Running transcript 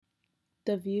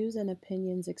The views and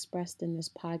opinions expressed in this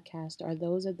podcast are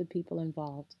those of the people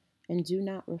involved and do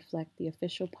not reflect the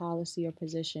official policy or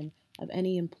position of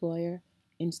any employer,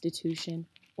 institution,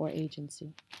 or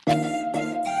agency.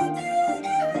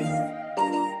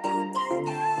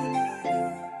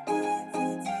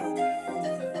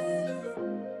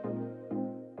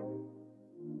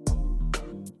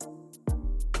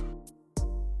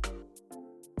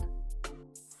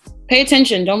 Pay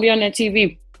attention. Don't be on that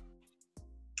TV.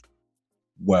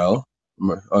 Well,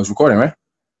 I was recording, right?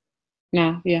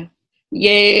 No, yeah.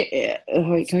 Yeah.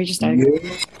 Wait, can we just start? Yeah.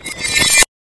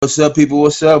 What's up, people?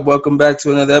 What's up? Welcome back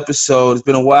to another episode. It's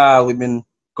been a while. We've been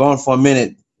gone for a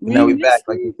minute. Now we're back.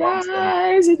 Like you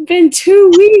guys, it's been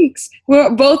 2 weeks.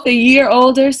 We're both a year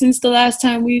older since the last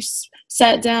time we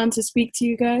sat down to speak to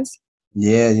you guys.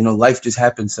 Yeah, life just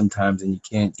happens sometimes, and you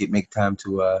can't make time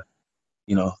to,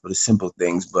 for the simple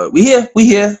things. But we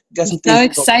here. Got some things. So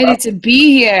excited to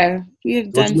be here. We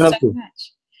have done so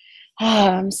much.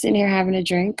 I'm sitting here having a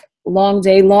drink. Long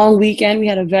day, long weekend. We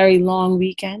had a very long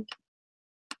weekend.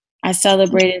 I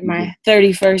celebrated my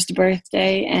 31st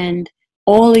birthday, and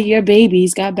all of your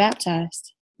babies got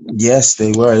baptized. Yes,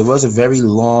 they were. It was a very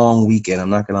long weekend,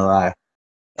 I'm not going to lie.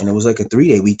 And it was like a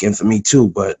 3-day weekend for me, too.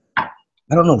 But I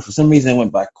don't know. For some reason, it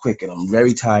went by quick, and I'm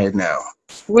very tired now.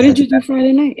 What did you do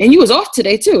Friday night? And you was off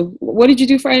today, too. What did you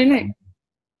do Friday night?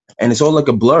 And it's all like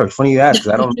a blur. It's funny you ask,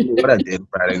 because I don't know what I did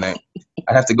Friday night.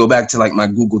 I'd have to go back to like my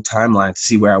Google timeline to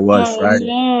see where I was Friday.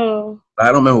 No. I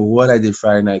don't remember what I did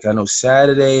Friday night. I know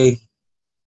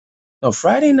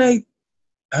Friday night,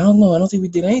 I don't know. I don't think we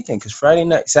did anything because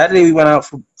Saturday we went out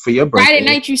for your birthday. Friday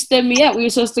night you stood me up. We were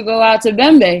supposed to go out to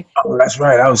Bembe. Oh, that's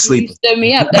right. I was sleeping. You stood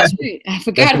me up. That's right. I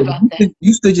forgot about that.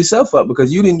 You stood yourself up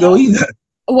because you didn't go either.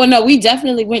 Well, no, we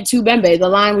definitely went to Bembe. The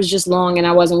line was just long and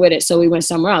I wasn't with it, so we went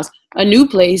somewhere else. A new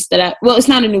place it's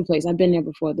not a new place. I've been there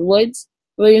before. The Woods,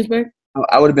 Williamsburg.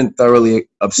 I would have been thoroughly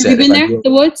upset. Have you been there,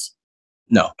 the Woods?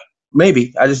 No.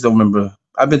 Maybe. I just don't remember.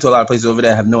 I've been to a lot of places over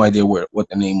there. I have no idea what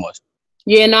the name was.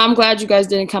 Yeah, no, I'm glad you guys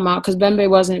didn't come out because Bembe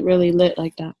wasn't really lit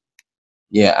like that.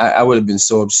 Yeah, I would have been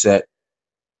so upset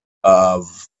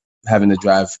of having to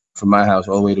drive from my house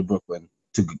all the way to Brooklyn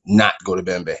to not go to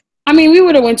Bembe. I mean, we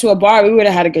would have went to a bar. We would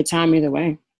have had a good time either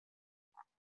way.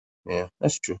 Yeah,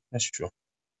 that's true.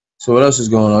 So what else is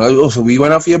going on? Also, we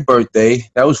went out for your birthday.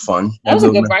 That was fun. That was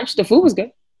a good brunch. The food was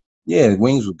good. Yeah, the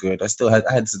wings were good. I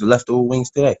had the leftover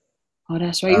wings today. Oh,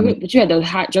 that's right. But you had those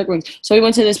hot jerk wings. So we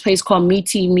went to this place called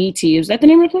Meaty. Is that the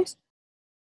name of the place?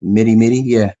 Mitty?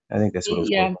 Yeah, I think that's what it was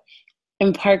called.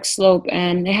 In Park Slope.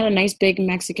 And they had a nice big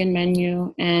Mexican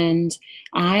menu. And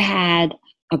I had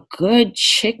a good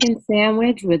chicken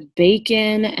sandwich with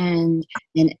bacon and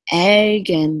an egg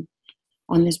and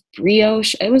on this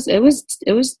brioche. It was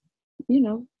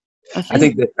I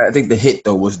think the hit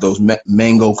though was those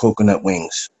mango coconut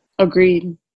wings.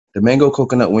 Agreed. The mango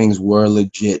coconut wings were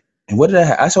legit. And what did I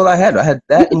have? That's all I had. I had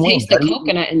that. You taste the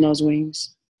coconut in those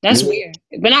wings. That's weird,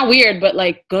 but not weird, but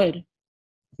like good.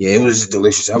 Yeah, it was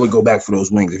delicious. I would go back for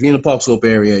those wings. If you're in the Park Slope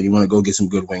area and you want to go get some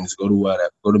good wings, go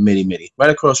to Mitty, right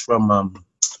across from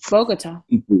Bogota.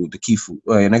 The Key Food.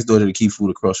 Next door to the Key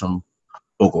Food, across from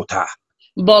Bogota.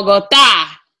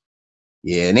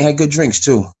 Yeah, and they had good drinks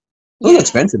too. A little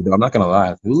expensive though. I'm not gonna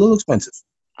lie. It was a little expensive.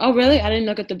 Oh really? I didn't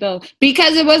look at the bill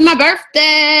because it was my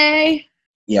birthday.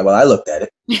 Yeah, well, I looked at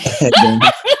it.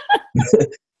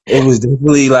 It was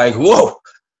definitely like, whoa.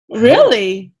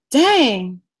 Really?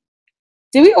 Dang.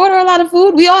 Did we order a lot of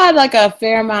food? We all had like a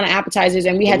fair amount of appetizers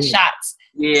and we had shots.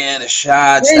 Yeah, the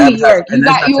shots. We're in New York.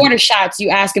 You order shots, you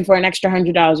asking for an extra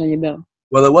 $100 on your bill.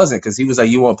 Well, it wasn't because he was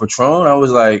like, you want Patron? I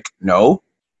was like, no.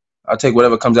 I'll take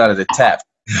whatever comes out of the tap.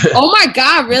 Oh my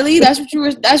God, really? That's what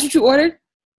you ordered?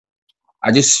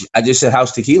 I just said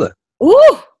house tequila.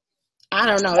 Ooh. I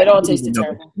don't know. It all tasted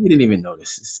terrible. We didn't even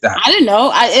notice. Stop. I didn't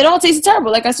know. It all tasted terrible.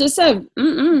 Like I just said.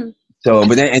 So,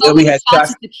 but then we had shots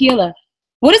of tequila.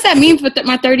 What does that mean for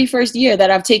my 31st year that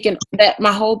I've taken that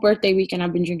my whole birthday weekend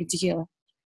I've been drinking tequila?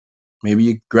 Maybe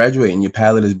you graduate and your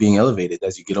palate is being elevated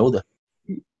as you get older.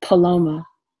 Paloma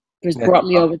just brought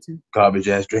me over to garbage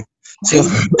ass drink. So,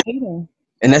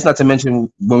 and that's not to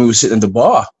mention when we were sitting at the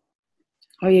bar.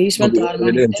 Oh yeah, you spent a lot of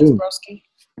money. Broski.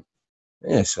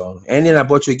 Yeah, so and then I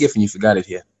bought you a gift and you forgot it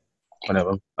here.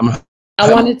 Whatever.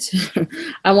 I wanted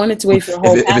to wait for a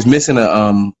whole. If it's missing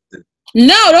a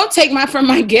No, don't take from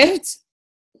my gift.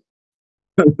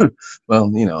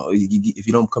 Well, if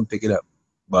you don't come pick it up,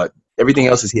 but everything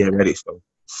else is here already. So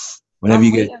whenever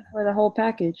you get for the whole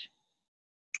package.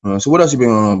 So what else you been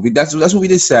on? That's what we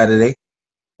did Saturday,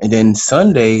 and then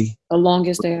Sunday. The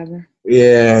longest day ever.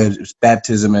 Yeah, it was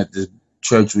baptism at the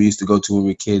church we used to go to when we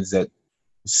were kids at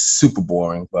Super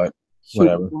boring, but Super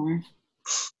whatever. boring.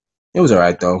 It was all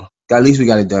right though. At least we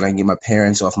got it done. I can get my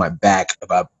parents off my back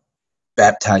about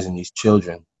baptizing these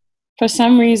children. For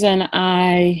some reason,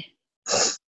 I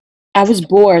was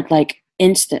bored like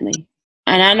instantly.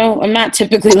 And I know I'm not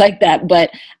typically like that, but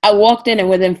I walked in and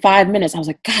within 5 minutes I was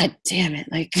like, God damn it.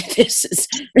 Like this is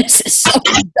so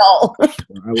dull.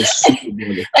 I was super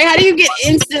bored. Like how do you get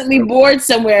instantly bored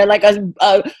somewhere? Like a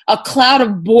cloud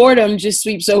of boredom just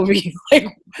sweeps over you. Like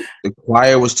The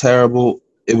choir was terrible.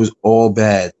 It was all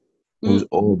bad. It was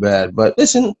all bad. But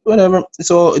listen, whatever.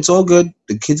 It's all good.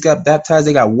 The kids got baptized,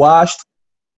 they got washed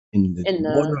in the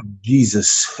water of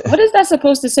Jesus. What is that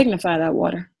supposed to signify, that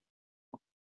water?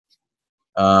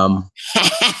 I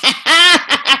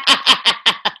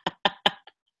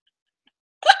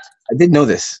did know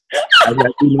this. I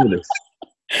did know this.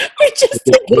 We just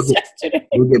did this yesterday.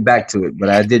 We'll get back to it, but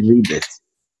I did read this.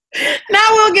 Now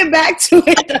we'll get back to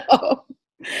it, though.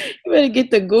 You better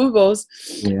get the Googles.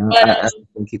 Yeah, I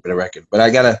can keep it a record. But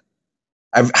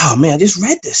oh, man, I just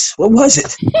read this. What was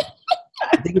it?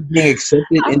 I think it's being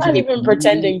accepted I'm into not even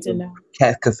pretending to know.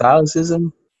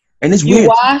 Catholicism. And it's You weird.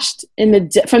 washed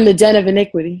from the den of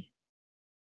iniquity.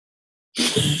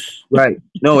 Right.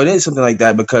 No, it is something like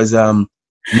that because man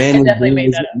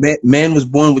was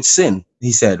born with sin,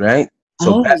 he said, right?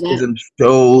 So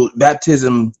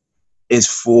baptism is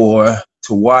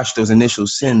to wash those initial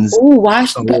sins. Oh,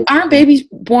 wash. But aren't babies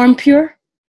born pure?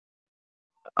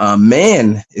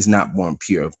 Man is not born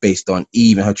pure based on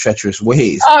Eve and her treacherous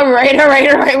ways. All right.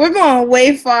 We're going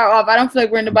way far off. I don't feel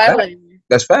like we're in the Bible anymore.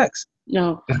 That's facts.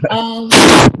 No.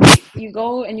 You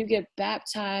go and you get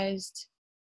baptized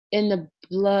in the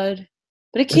blood.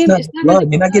 But it's not blood.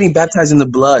 Really You're not getting baptized in the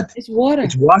blood. It's water.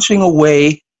 It's washing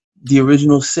away the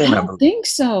original sin. I don't think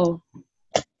so.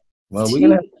 Well, we're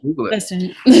gonna have to Google it.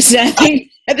 Listen. I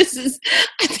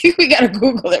think we gotta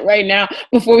Google it right now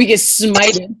before we get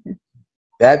smited.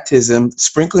 Baptism,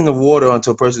 sprinkling of water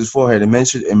onto a person's forehead,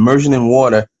 immersion in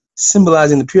water,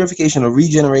 symbolizing the purification of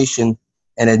regeneration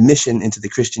and admission into the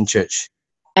Christian church.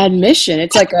 Admission.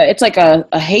 It's like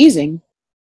a hazing.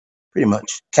 Pretty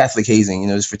much. Catholic hazing,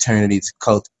 this fraternity, it's a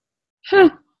cult. Huh.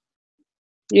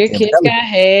 Your kids got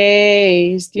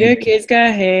hazed. It's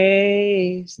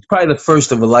probably the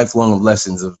first of a lifelong of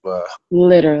lessons of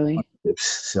literally.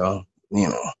 So,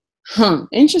 Huh.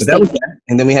 Interesting. But that was that.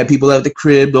 And then we had people at the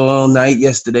crib all night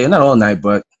yesterday. Not all night,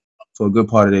 but for a good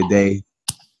part of the day.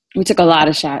 We took a lot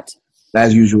of shots.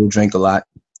 As usual, drank a lot.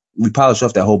 We polished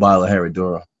off that whole bottle of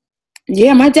Herradura.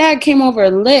 Yeah, my dad came over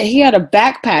lit. He had a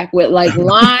backpack with like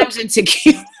limes and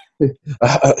tequila.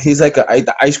 He's like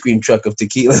the ice cream truck of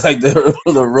tequila, like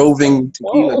the roving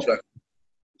tequila truck.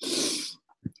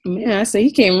 Man, I say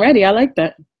he came ready. I like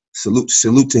that.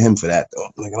 Salute to him for that, though.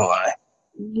 I'm not gonna lie.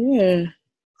 Yeah.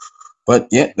 But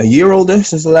yeah, a year older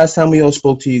since the last time we all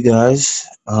spoke to you guys.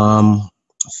 I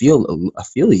feel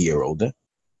a year older.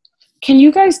 Can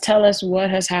you guys tell us what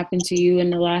has happened to you in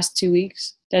the last 2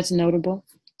 weeks that's notable?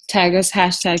 Tag us,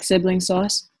 #sibling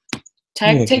sauce.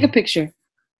 Take a picture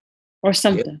or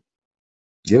something.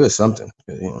 Give us something.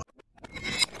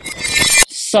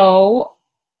 So,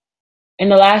 in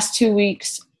the last 2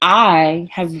 weeks, I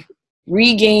have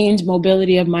regained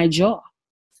mobility of my jaw.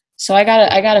 So I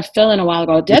got a fill-in a while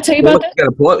ago. Did I tell you about that?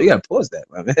 You gotta pause that,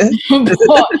 my man.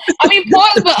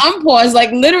 Pause but unpause. Like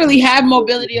literally have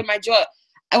mobility of my jaw.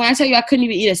 When I tell you I couldn't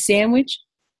even eat a sandwich,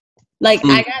 like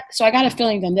I got a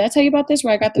filling done. Did I tell you about this?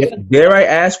 Where I got the filling? Dare I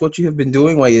ask what you have been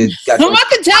doing while you got? I'm about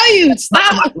to tell you.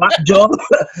 Stop. Lockjaw.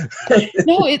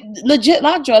 No, it legit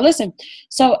lockjaw. Listen.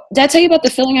 So did I tell you about the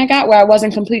filling I got where I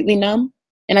wasn't completely numb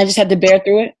and I just had to bear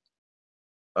through it?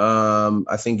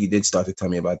 I think you did start to tell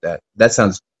me about that. That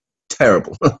sounds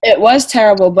terrible. It was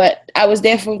terrible, but I was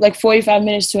there for like 45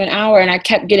 minutes to an hour and I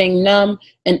kept getting numb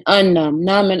and unnumb,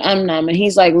 numb and unnumb. And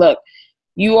he's like, look,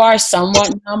 you are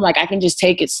somewhat numb. Like I can just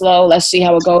take it slow. Let's see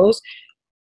how it goes.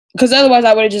 Because otherwise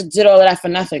I would have just did all of that for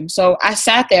nothing. So I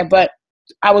sat there, but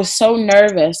I was so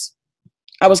nervous.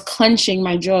 I was clenching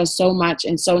my jaw so much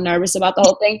and so nervous about the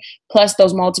whole thing. Plus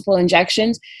those multiple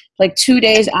injections. Like 2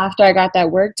 days after I got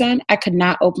that work done, I could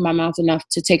not open my mouth enough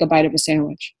to take a bite of a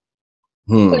sandwich.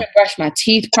 Couldn't brush my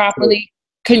teeth properly.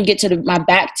 Couldn't get to my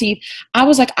back teeth. I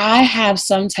was like, I have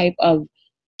some type of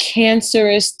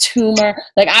cancerous tumor.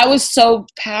 Like I was so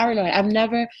paranoid.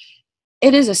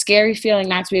 It is a scary feeling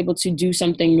not to be able to do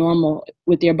something normal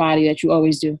with your body that you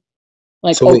always do.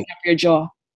 Like open up your jaw.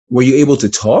 Were you able to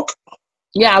talk?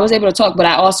 Yeah, I was able to talk, but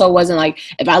I also wasn't like,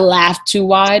 if I laughed too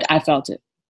wide, I felt it.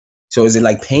 So is it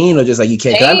like pain or just like you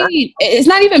can't? Pain. It's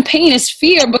not even pain, it's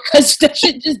fear because that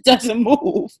shit just doesn't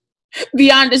move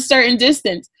beyond a certain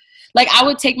distance. Like I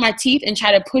would take my teeth and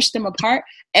try to push them apart,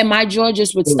 and my jaw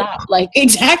just would stop. Like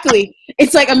exactly,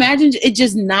 it's like imagine it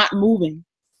just not moving.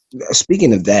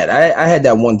 Speaking of that, I had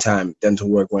that one time dental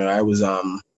work when I was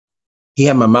he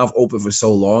had my mouth open for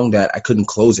so long that I couldn't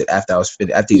close it after he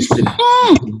was finished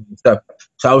stuff.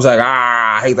 So I was like,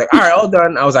 he's like, all right, all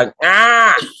done. I was like,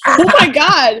 Oh my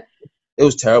God. It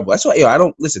was terrible. That's why, I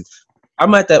don't listen.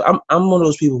 I'm at that. I'm one of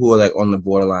those people who are like on the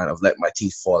borderline of letting my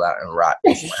teeth fall out and rot.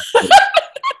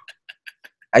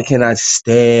 I cannot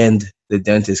stand the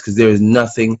dentist because there is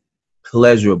nothing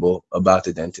pleasurable about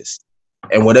the dentist.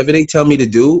 And whatever they tell me to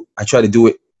do, I try to do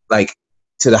it like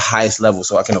to the highest level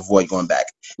so I can avoid going back.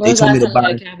 They told me to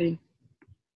buy.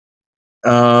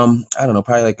 I don't know,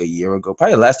 probably like a year ago.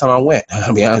 Probably the last time I went.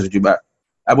 I'll be honest with you, but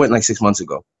I went like 6 months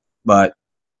ago. But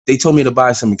they told me to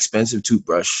buy some expensive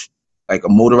toothbrush, like a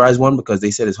motorized one, because they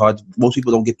said it's hard. Most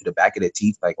people don't get to the back of their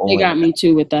teeth. Like they got me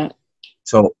too with that.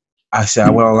 So I said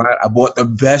I went online. I bought the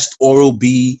best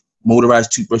Oral-B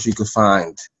motorized toothbrush you could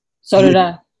find. So did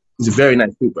I. It's a very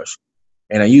nice toothbrush,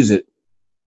 and I use it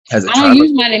as a I don't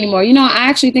use mine anymore. You know, I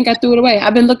actually think I threw it away.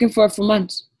 I've been looking for it for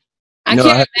months. I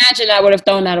can't imagine I would have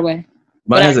thrown that away.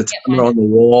 Mine has a timer on the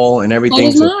wall and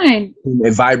everything. So does mine.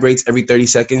 It vibrates every 30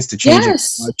 seconds to change it.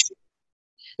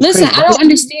 Listen, I don't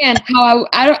understand how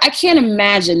I can't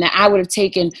imagine that I would have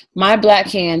taken my black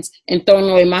hands and thrown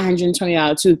away my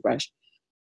 $120 toothbrush.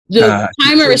 The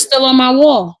timer is still on my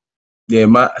wall.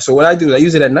 Yeah, so what I do is I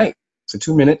use it at night for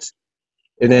 2 minutes.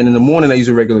 And then in the morning, I use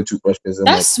a regular toothbrush.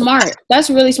 That's smart. That's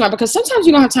really smart because sometimes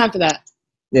you don't have time for that.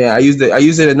 Yeah, I use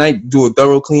it at night, do a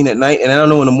thorough clean at night. And I don't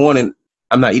know in the morning,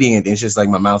 I'm not eating anything. It's just like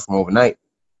my mouth from overnight.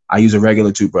 I use a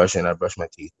regular toothbrush and I brush my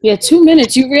teeth. Yeah, 2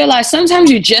 minutes. You realize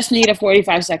sometimes you just need a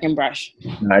 45-second brush.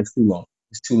 No, it's too long.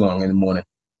 It's too long in the morning.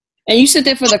 And you sit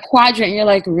there for the quadrant and you're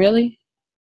like, really?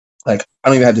 Like, I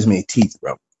don't even have this many teeth,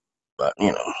 bro. But,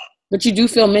 you know. But you do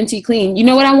feel minty clean. You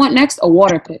know what I want next? A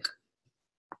water pick.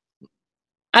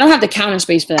 I don't have the counter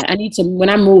space for that. I need to, when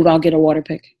I move, I'll get a water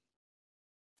pick.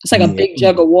 It's like a big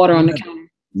jug of water on the counter.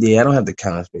 Yeah, I don't have the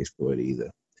counter space for it either.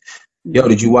 Yo,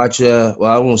 did you watch, well,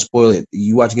 I won't spoil it.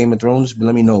 You watch Game of Thrones? But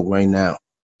let me know right now.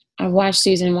 I watched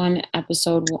season 1,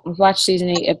 episode 1. I've watched season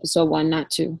 8, episode 1,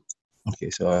 not 2. Okay,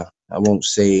 so I won't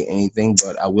say anything,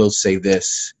 but I will say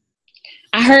this.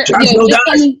 I heard. Jon Snow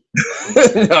dies.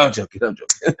 No, I'm joking.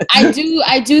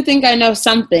 I do think I know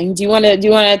something. Do you want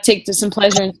to take some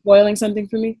pleasure in spoiling something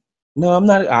for me? No, I'm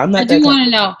not. I do want to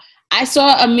know. I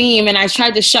saw a meme and I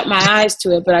tried to shut my eyes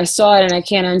to it, but I saw it and I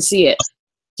can't unsee it.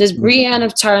 Does Brienne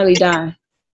of Tarly die?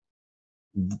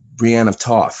 Brienne of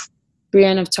Tarth.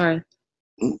 Brienne of Tarth.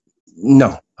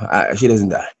 No, she doesn't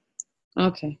die.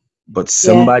 Okay. But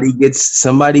somebody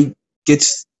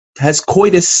has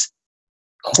coitus.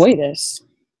 Coitus.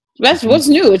 That's what's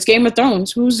new. It's Game of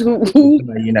Thrones. Who?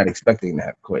 You're not expecting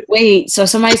that coitus. Wait, so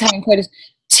somebody's having coitus.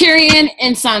 Tyrion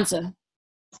and Sansa.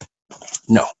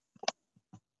 No.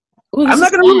 Ooh, I'm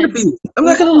not gonna ruin it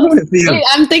for you. Wait,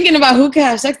 I'm thinking about who can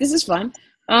have sex. This is fun.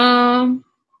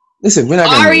 Listen, we're not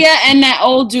gonna Arya and that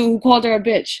old dude who called her a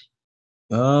bitch.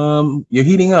 You're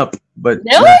heating up, but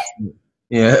really?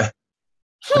 Yeah.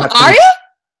 Arya?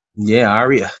 Yeah,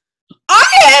 Arya.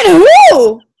 Arya and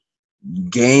who?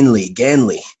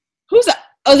 Ganley. Who's that?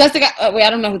 Oh, that's the guy. Wait, I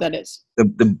don't know who that is.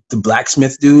 The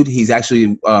blacksmith dude. He's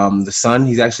actually the son.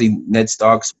 He's actually Ned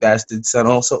Stark's bastard son.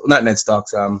 Also, not Ned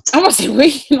Stark's. I must say,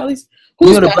 wait, who's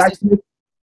the blacksmith?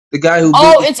 The guy who.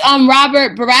 Oh, it's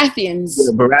Robert Baratheon's.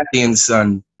 Yeah, Baratheon's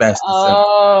son, bastard son.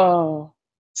 Oh.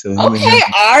 So okay,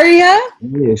 Arya.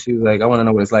 Yeah, she was like, I want to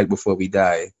know what it's like before we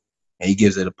die, and he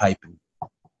gives her the piping.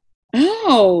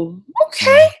 Oh,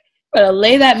 okay. Better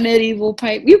lay that medieval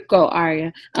pipe. You go,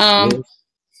 Arya. Yes.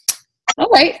 All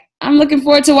right. I'm looking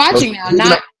forward to watching now.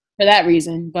 Not for that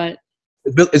reason, but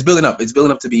it's building up. It's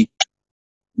building up to be.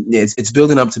 Yeah, it's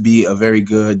building up to be a very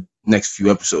good next few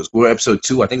episodes. We're episode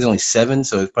 2. I think there's only 7,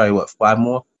 so it's probably 5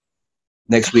 more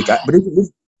next week. But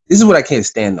this is what I can't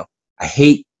stand though. I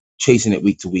hate chasing it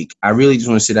week to week. I really just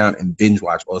want to sit down and binge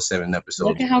watch all 7 episodes.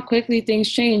 Look at how quickly things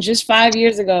change. Just 5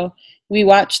 years ago, we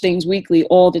watched things weekly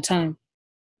all the time.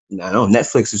 I know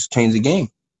Netflix has changed the game.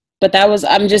 But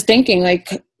I'm just thinking, like,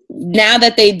 now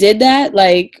that they did that,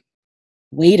 like,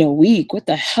 wait a week. What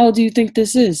the hell do you think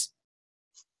this is?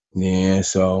 Yeah,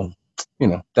 so,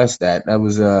 that's that. That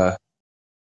was, that's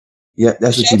what you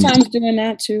missed. Showtime's doing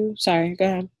that, too. Sorry, go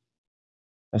ahead.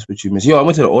 That's what you missed. Yo, I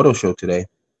went to the auto show today.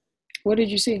 What did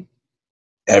you see?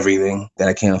 Everything that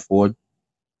I can't afford.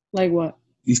 Like what?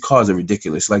 These cars are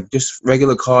ridiculous. Like, just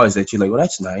regular cars that you're like, well,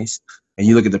 that's nice. And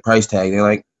you look at the price tag, they're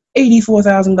like,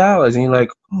 $84,000, and you're like,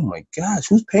 oh my gosh,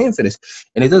 who's paying for this?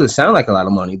 And it doesn't sound like a lot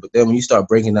of money, but then when you start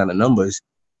breaking down the numbers,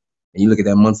 and you look at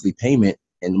that monthly payment,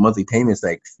 and the monthly payment's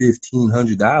like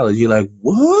 $1,500. You're like,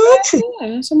 what?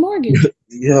 Yeah, it's a mortgage.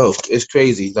 Yo, it's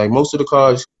crazy. Like most of the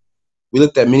cars, we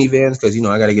looked at minivans because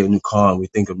I got to get a new car, and we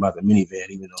think about the minivan.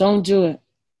 Even though, Don't do it.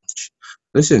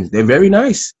 listen, they're very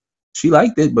nice. She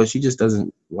liked it, but she just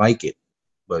doesn't like it.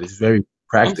 But it's very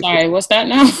practical. I'm sorry, what's that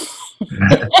now?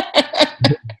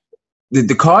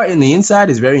 The car in the inside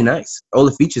is very nice, all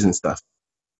the features and stuff,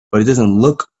 but it doesn't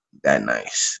look that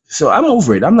nice. So I'm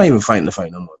over it. I'm not even fighting the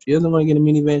fight no more. If she doesn't want to get a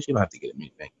minivan, she don't have to get a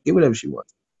minivan. Get whatever she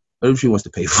wants. Whatever she wants to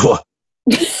pay for.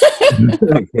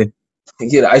 Get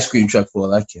an ice cream truck for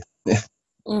all I can.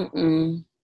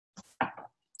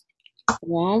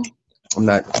 Well, I'm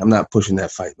not pushing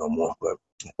that fight no more. But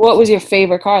what was your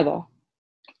favorite car though?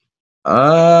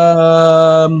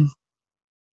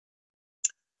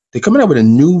 They're coming out with a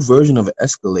new version of an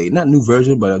Escalade. Not new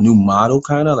version, but a new model,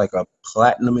 kind of like a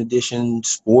platinum edition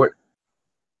sport.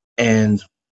 And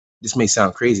this may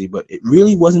sound crazy, but it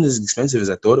really wasn't as expensive as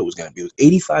I thought it was going to be. It was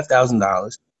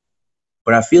 $85,000,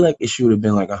 but I feel like it should have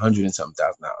been like $100 and something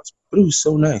thousand. But it was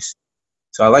so nice.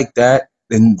 So I like that.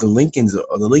 And the Lincolns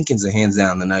are hands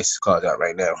down the nicest cars out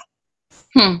right now.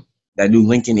 That new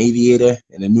Lincoln Aviator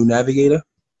and the new Navigator,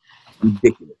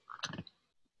 ridiculous.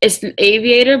 It's an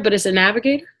Aviator, but it's a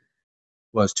Navigator?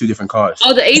 Well, it's two different cars.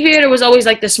 Oh, the Aviator was always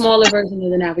like the smaller version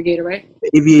of the Navigator, right? The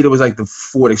Aviator was like the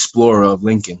Ford Explorer of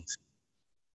Lincolns.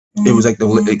 It was like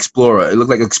the Explorer. It looked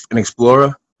like an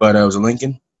Explorer, but it was a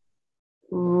Lincoln.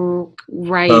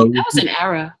 Right. That was an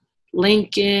era.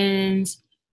 Lincolns,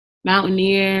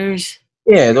 Mountaineers.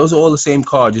 Yeah, those are all the same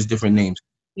car, just different names.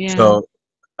 Yeah. So,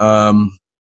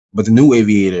 but the new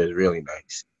Aviator is really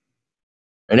nice.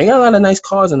 And they got a lot of nice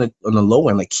cars on the low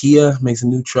end. Like Kia makes a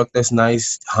new truck that's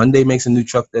nice. Hyundai makes a new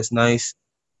truck that's nice.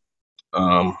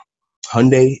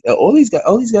 Hyundai, all these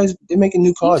guys, they're making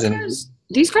new cars.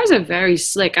 These cars are very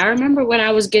slick. I remember when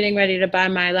I was getting ready to buy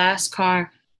my last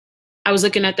car, I was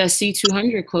looking at that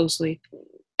C200 closely.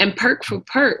 And perk for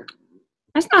perk,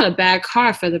 that's not a bad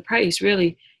car for the price,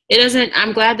 really. It doesn't.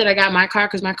 I'm glad that I got my car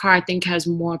because my car, I think, has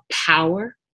more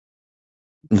power.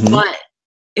 Mm-hmm. But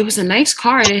it was a nice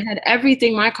car, and it had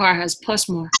everything my car has, plus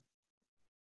more.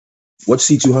 What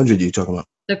C200 are you talking about?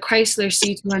 The Chrysler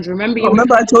C200.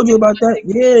 Remember I told you about that?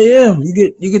 Yeah.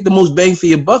 You get the most bang for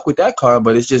your buck with that car,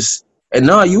 but it's just, and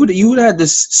no, you would have had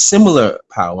this similar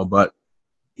power, but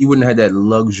you wouldn't have had that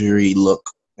luxury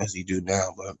look as you do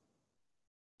now. But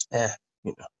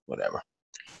whatever.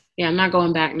 Yeah, I'm not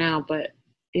going back now, but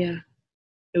yeah,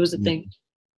 it was a thing.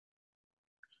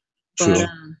 True. But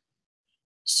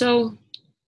so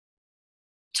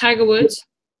Tiger Woods.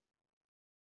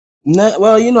 I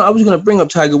was gonna bring up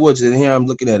Tiger Woods, and here I'm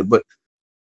looking at it, but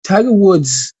Tiger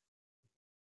Woods,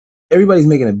 everybody's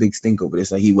making a big stink over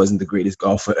this, like he wasn't the greatest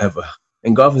golfer ever.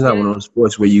 And golf is not one of those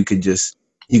sports where you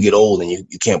get old and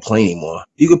you can't play anymore.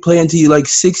 You could play until you're like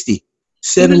 60,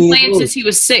 70 He's been years playing old. since he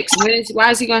was 6. Why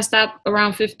is he gonna stop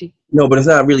around 50? No, but it's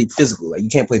not really physical. Like you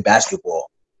can't play basketball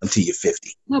until you're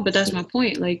 50. No, but that's my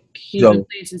point. Like he's been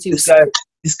playing since he was 6.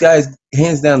 This guy's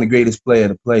hands down the greatest player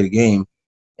to play the game,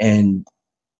 and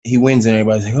he wins, and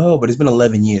everybody's like, "Oh, but it's been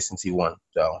 11 years since he won."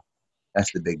 So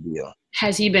that's the big deal.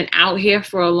 Has he been out here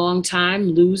for a long time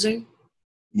losing?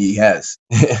 He has.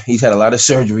 He's had a lot of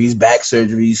surgeries, back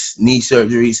surgeries, knee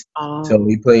surgeries. So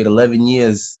he played 11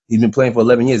 years. He's been playing for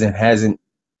 11 years and hasn't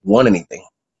won anything.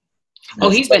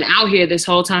 He's been out here this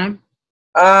whole time?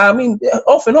 I mean,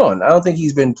 off and on. I don't think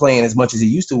he's been playing as much as he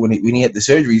used to when he had the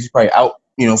surgeries. He's probably out,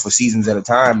 for seasons at a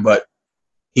time, but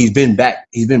he's been back.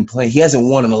 He's been playing. He hasn't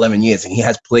won in 11 years, and he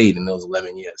has played in those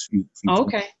 11 years.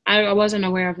 Okay. I wasn't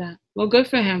aware of that. Well, good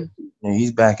for him. Yeah,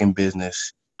 he's back in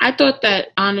business. I thought that,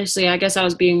 honestly, I guess I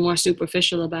was being more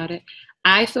superficial about it.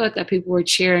 I thought that people were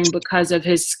cheering because of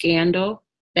his scandal,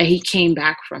 that he came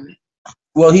back from it.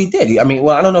 Well, he did. I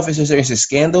don't know if it's a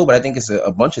scandal, but I think it's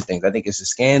a bunch of things. I think it's the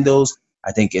scandals.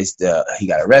 I think it's he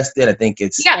got arrested. I think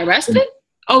it's... He got arrested?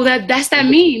 Oh, that's that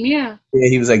meme, yeah. Yeah,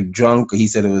 he was like drunk. He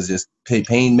said it was just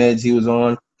pain meds he was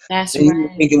on. That's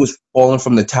right. I think it was falling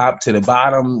from the top to the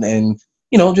bottom and,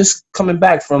 just coming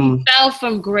back from... Fell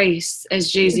from grace,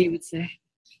 as Jay-Z would say.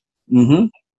 Mm-hmm.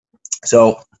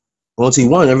 So once he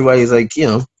won, everybody's like,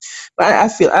 I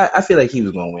feel like he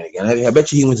was going to win again. I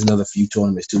bet you he wins another few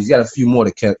tournaments too. He's got a few more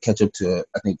to catch up to.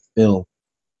 I think Phil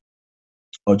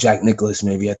or Jack Nicklaus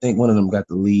maybe. I think one of them got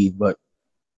the lead, but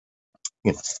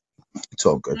it's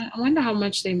all good. I wonder how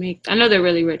much they make. I know they're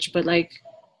really rich, but I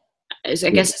guess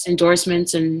it's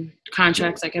endorsements and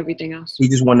contracts like everything else. He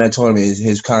just won that tournament,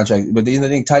 his contract. But the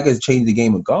thing, Tiger's changed the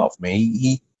game of golf, man.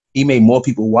 He he made more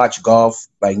people watch golf.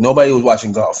 Like, nobody was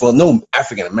watching golf. Well, no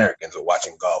African Americans were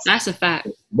watching golf. That's a fact.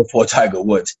 Before Tiger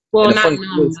Woods. Well, not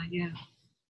known, but yeah.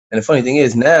 And the funny thing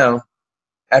is, now,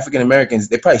 African Americans,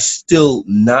 they're probably still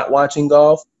not watching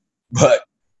golf, but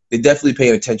they're definitely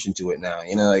paying attention to it now.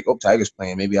 You know, like, oh, Tiger's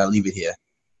playing. Maybe I'll leave it here.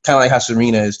 Kind of like how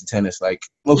Serena is to tennis. Like,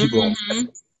 most people don't.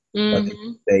 But they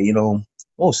say, you know,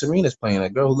 oh, Serena's playing. A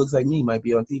girl who looks like me might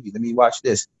be on TV. Let me watch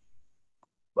this.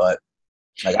 But,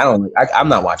 like, I'm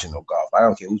not watching no golf. I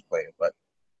don't care who's playing, but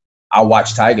I'll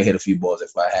watch Tiger hit a few balls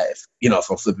if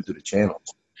I'm flipping through the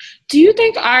channels. Do you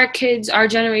think our kids, our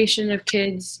generation of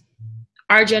kids,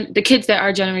 the kids that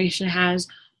our generation has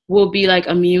will be like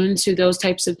immune to those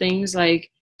types of things? Like,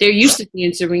 they're used to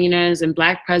seeing Serenas and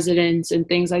black presidents and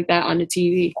things like that on the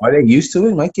TV. Are they used to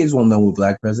it? My kids won't know a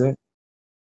black president.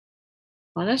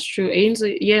 Well, that's true.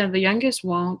 Ainsley, yeah, the youngest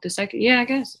won't. The second, yeah, I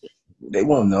guess. They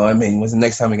won't know. I mean, when's the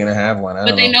next time we're going to have one?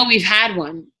 But they know we've had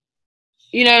one.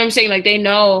 You know what I'm saying? Like, they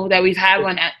know that we've had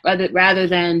one rather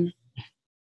than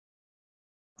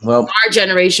our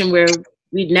generation where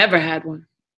we'd never had one.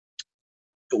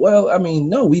 Well, I mean,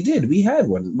 no, we did. We had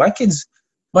one.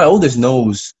 My oldest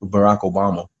knows Barack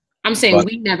Obama. I'm saying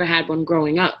we never had one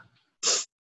growing up.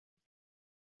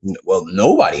 Well,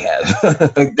 nobody has.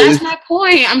 That's my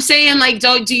point. I'm saying, like,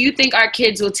 do you think our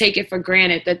kids will take it for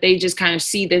granted that they just kind of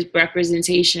see this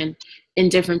representation in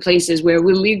different places where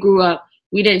when we grew up,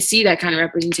 we didn't see that kind of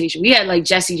representation? We had, like,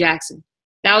 Jesse Jackson.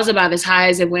 That was about as high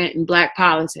as it went in black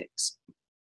politics.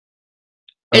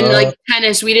 And, like,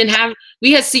 tennis, we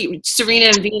had Serena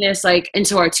and Venus, like,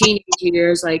 into our teenage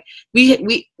years. Like,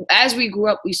 we as we grew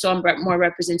up, we saw more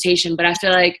representation. But I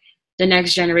feel like the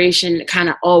next generation kind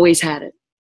of always had it.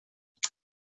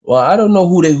 Well, I don't know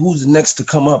who's next to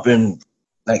come up in,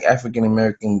 like, African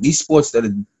American, these sports that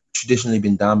have traditionally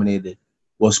been dominated.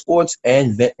 Well, sports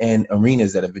and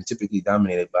arenas that have been typically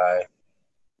dominated by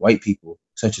white people,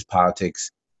 such as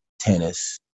politics,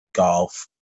 tennis, golf,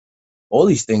 all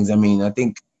these things. I mean, I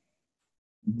think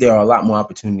there are a lot more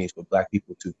opportunities for black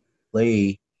people to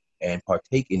play and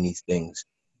partake in these things,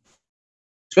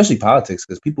 especially politics,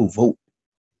 because people vote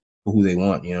for who they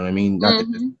want. You know what I mean?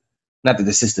 Not that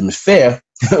the system is fair,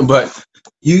 but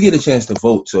you get a chance to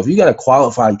vote. So if you got a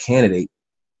qualified candidate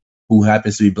who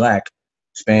happens to be black,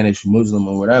 Spanish, Muslim,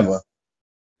 or whatever,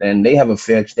 then they have a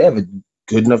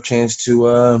good enough chance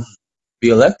to be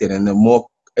elected. And the more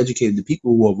educated the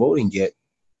people who are voting get,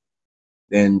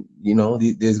 then, you know,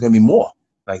 there's going to be more.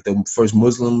 Like the first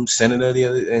Muslim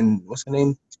senator, and what's her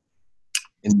name?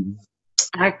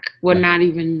 I would not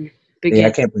even begin. Yeah,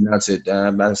 I can't pronounce it.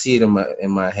 I see it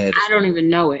in my head. I don't even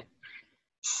know it.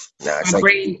 My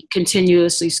brain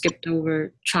continuously skipped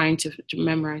over trying to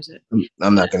memorize it.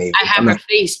 I'm not going to. I have her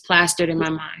face plastered in my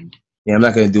mind. Yeah, I'm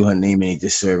not going to do her name any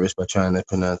disservice by trying to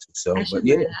pronounce it. So, but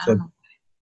yeah, so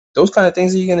those kind of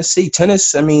things that you're going to see.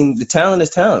 Tennis, I mean, the talent is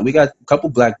talent. We got a couple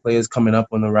black players coming up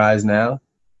on the rise now.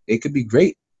 It could be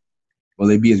great. Will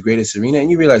they be as great as Serena? And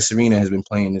you realize Serena has been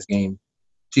playing this game.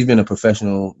 She's been a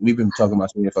professional. We've been talking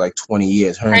about Serena for like 20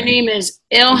 years. Her name is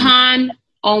Ilhan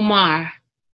Omar.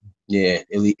 Yeah,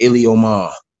 Illy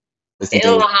Omar.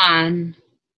 Ilhan.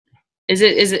 Is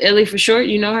it Illy for short?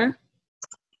 You know her?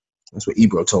 That's what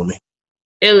Ebro told me.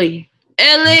 Illy.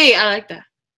 I like that.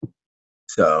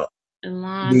 So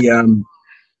Ilhan.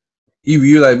 You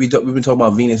realize we've been talking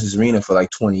about Venus and Serena for like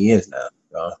 20 years now.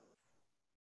 So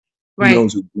right. Who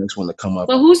knows who's the next one to come up?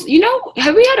 Well,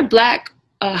 have we had a black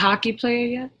hockey player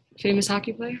yet? Famous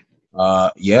hockey player?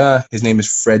 Yeah. His name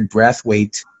is Fred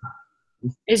Brathwaite.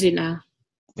 Is he now?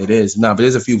 It is. No, but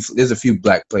there's a few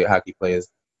black hockey players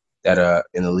that are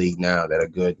in the league now that are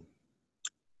good.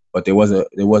 But there was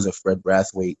a Fred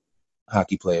Brathwaite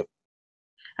hockey player.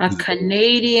 A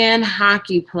Canadian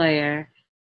hockey player.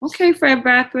 Okay, Fred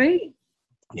Brathwaite.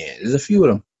 Yeah, there's a few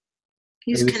of them.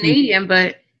 He's Canadian,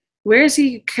 but where is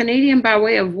he Canadian by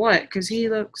way of what? Because he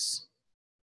looks...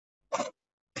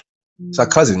 It's our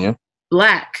cousin, yeah?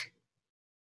 Black.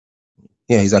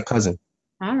 Yeah, he's our cousin.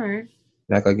 All right.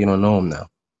 You act like you don't know him now.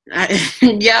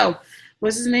 Yo,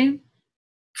 what's his name?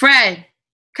 Fred.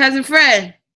 Cousin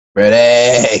Fred.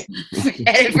 Freddie.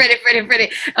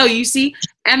 Freddie. Oh, you see?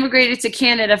 Emigrated to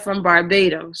Canada from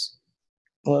Barbados.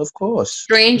 Well, of course.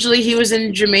 Strangely, he was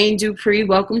in Jermaine Dupri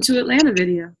Welcome to Atlanta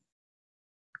video.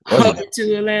 Welcome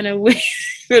to Atlanta with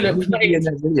a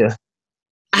plane.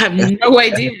 I have no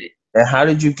idea. And how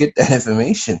did you get that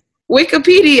information?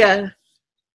 Wikipedia.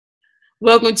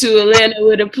 Welcome to Atlanta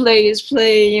where the players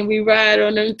play and we ride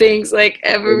on them things like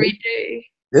every day.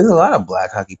 There's a lot of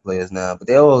black hockey players now, but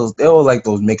they're all like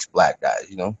those mixed black guys,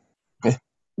 you know?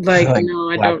 Like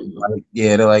no, I don't know.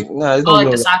 Yeah, they're like, no.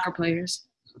 Like the soccer players.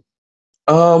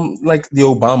 Like the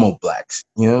Obama blacks,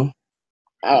 you know?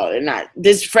 Oh, they're not.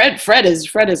 This Fred is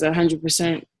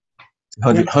 100%.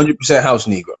 100% house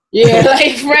Negro. Yeah,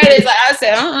 like Fred is like, I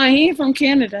said, he ain't from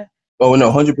Canada. Oh,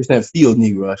 no, 100% field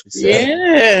Negro, I should say.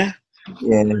 Yeah.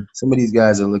 Yeah, some of these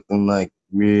guys are looking like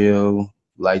real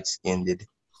light-skinned.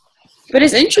 But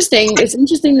it's interesting. It's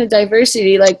interesting the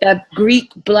diversity, like that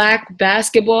Greek black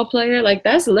basketball player, like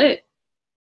that's lit.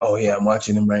 Oh, yeah, I'm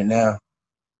watching him right now.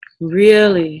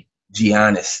 Really?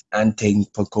 Giannis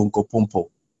Antetokounmpo.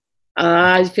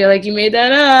 I feel like you made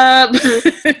that up.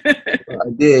 I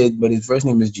did, but his first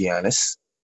name is Giannis.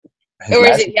 Or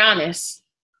is it Giannis?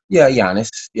 Yeah,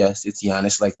 Giannis. Yes, it's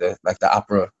Giannis, like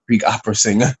the Greek opera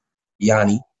singer,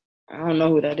 Yanni. I don't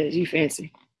know who that is. You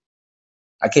fancy?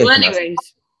 I can't. Well, anyways,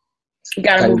 we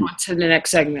gotta move on to the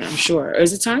next segment. I'm sure. Or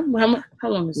is it time? How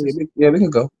long is this? Yeah, we can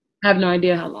go. I have no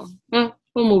idea how long. Well,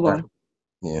 we'll move on.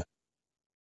 Yeah.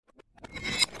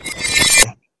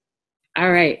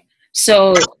 All right.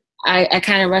 So I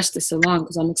kind of rushed this along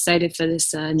because I'm excited for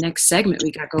this next segment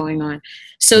we got going on.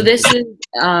 So this is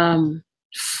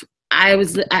I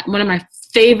was at one of my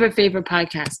favorite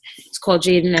podcasts. It's called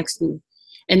Jade and XD,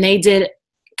 and they did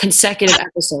consecutive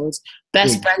episodes.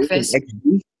 Best Breakfast.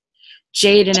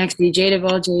 Jade and XD, Jade of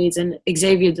all Jades, and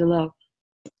Xavier Delowe.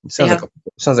 Sounds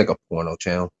like a porno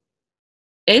channel.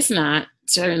 It's not,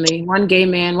 certainly. One gay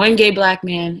man, one gay black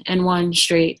man, and one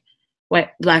straight white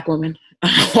black woman.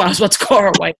 I don't know what to call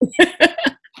her white.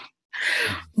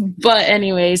 But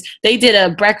anyways, they did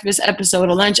a breakfast episode,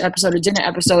 a lunch episode, a dinner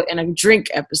episode, and a drink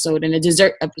episode, and a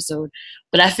dessert episode.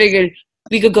 But I figured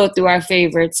we could go through our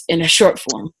favorites in a short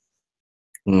form.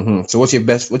 Mm-hmm. So what's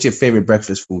your favorite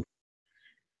breakfast food?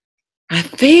 My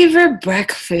favorite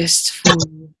breakfast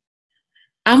food,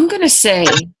 I'm going to say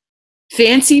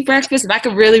fancy breakfast. If I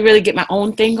could really, really get my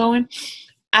own thing going,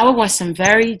 I would want some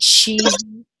very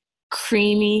cheesy,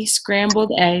 creamy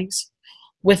scrambled eggs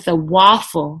with a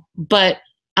waffle. But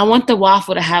I want the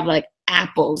waffle to have like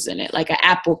apples in it, like an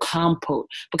apple compote,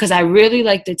 because I really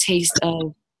like the taste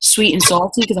of sweet and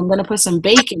salty because I'm going to put some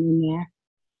bacon in there.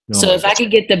 No. So if I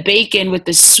could get the bacon with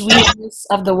the sweetness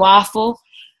of the waffle,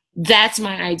 that's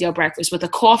my ideal breakfast with a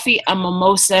coffee, a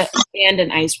mimosa, and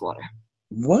an ice water.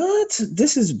 What?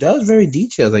 That was very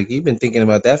detailed. Like you've been thinking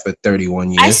about that for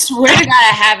 31 years. I swear to God,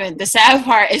 I haven't. The sad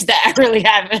part is that I really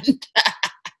haven't.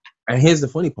 And here's the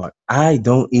funny part: I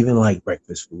don't even like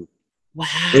breakfast food. Wow.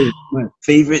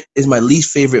 It's my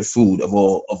least favorite food of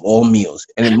all meals.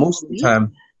 And then most of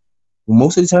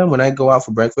the time when I go out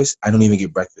for breakfast, I don't even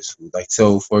get breakfast food. Like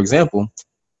so, for example,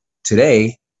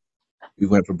 today we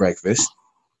went for breakfast.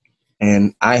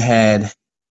 And I had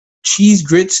cheese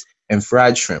grits and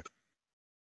fried shrimp.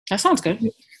 That sounds good.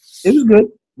 It was good.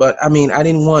 But, I mean, I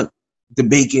didn't want the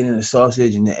bacon and the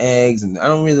sausage and the eggs. And I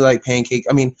don't really like pancakes.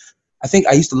 I mean, I think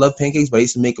I used to love pancakes, but I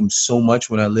used to make them so much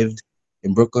when I lived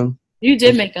in Brooklyn. You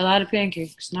did make a lot of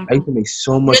pancakes. I used to make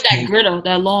so much pancakes. Griddle,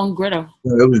 that long griddle.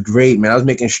 It was great, man. I was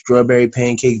making strawberry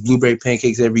pancakes, blueberry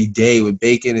pancakes every day with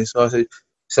bacon and sausage.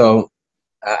 So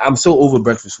I'm so over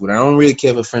breakfast food. I don't really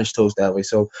care for French toast that way.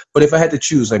 So, but if I had to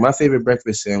choose, like my favorite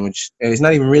breakfast sandwich, and it's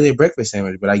not even really a breakfast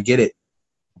sandwich, but I get it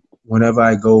whenever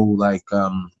I go like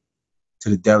to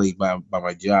the deli by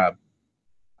my job.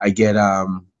 I get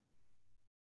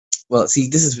well, see,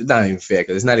 this is not even fair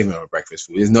because it's not even a breakfast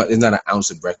food. There's not an ounce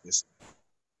of breakfast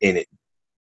in it.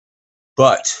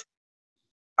 But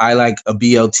I like a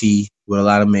BLT with a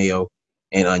lot of mayo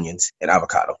and onions and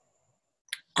avocado.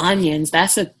 Onions.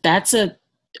 That's a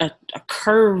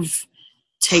curve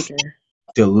taker.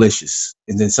 Delicious.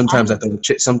 And then sometimes I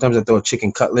throw a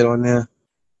chicken cutlet on there.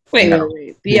 Wait.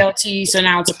 BLT. So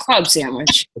now it's a club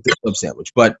sandwich. It's a club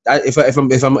sandwich. But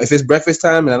if it's breakfast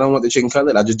time and I don't want the chicken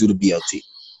cutlet, I just do the BLT.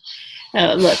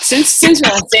 Look, since we're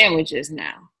on sandwiches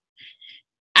now,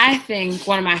 I think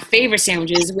one of my favorite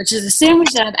sandwiches, which is a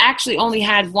sandwich that I've actually only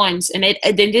had once, and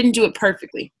they didn't do it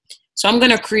perfectly. So I'm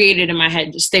gonna create it in my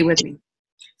head. Just stay with me.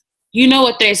 You know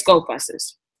what Tres Copas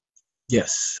is?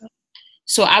 Yes.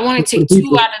 So I want to take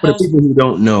two out of those. For people who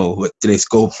don't know what Tres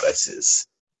Copas is,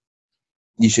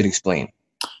 you should explain.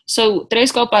 So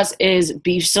Tres Copas is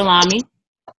beef salami,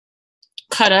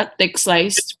 cut up, thick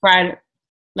sliced, fried,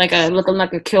 looking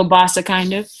like a kielbasa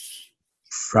kind of.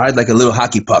 Fried like a little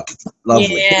hockey puck.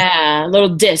 Lovely. Yeah, a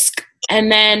little disc.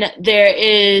 And then there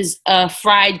is a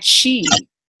fried cheese.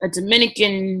 A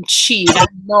Dominican cheese. I have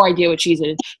no idea what cheese it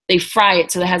is. They fry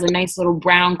it so it has a nice little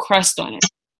brown crust on it.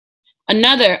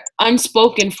 Another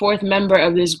unspoken fourth member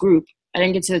of this group, I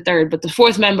didn't get to the third, but the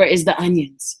fourth member is the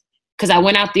onions. Because I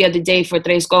went out the other day for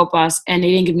Tres Copas and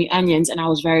they didn't give me onions and I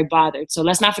was very bothered. So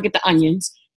let's not forget the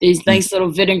onions. These nice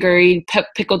little vinegary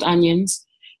pickled onions.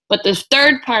 But the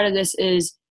third part of this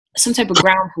is some type of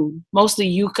ground food, mostly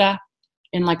yuca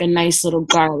and like a nice little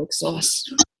garlic sauce.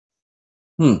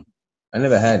 I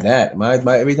never had that. My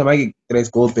every time I get tres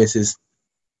golpes,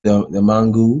 the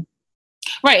mango.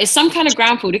 Right, it's some kind of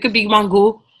ground food. It could be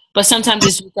mango, but sometimes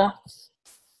it's yuca.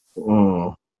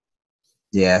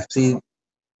 Yeah, see,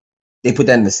 they put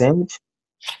that in the sandwich?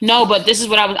 No, but this is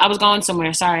what I was going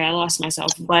somewhere. Sorry, I lost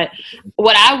myself. But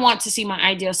what I want to see my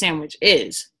ideal sandwich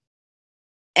is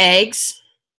eggs,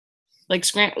 like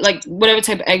whatever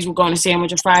type of eggs will go in a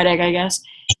sandwich, a fried egg, I guess.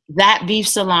 That beef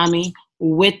salami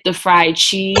with the fried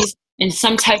cheese and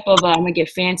some type of I'm gonna get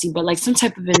fancy, but like some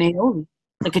type of an aioli,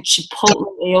 like a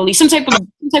chipotle aioli, some type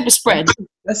of spread.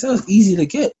 That sounds easy to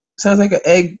get. Sounds like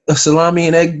a salami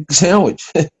and egg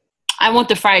sandwich. I want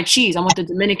the fried cheese. I want the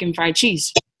Dominican fried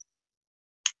cheese.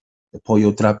 The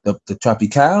pollo the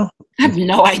tropical. I have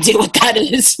no idea what that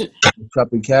is. The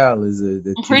tropical is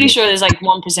I'm pretty sure there's like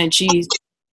 1% cheese.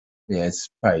 Yeah, it's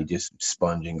probably just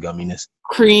sponge and gumminess.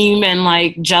 Cream and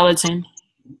like gelatin.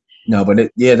 No, but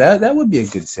that would be a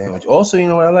good sandwich. Also, you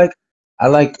know what I like? I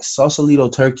like Sausalito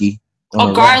turkey.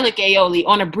 Garlic aioli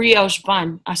on a brioche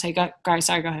bun. I say, guys,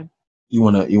 sorry, go ahead. You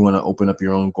wanna open up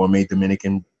your own gourmet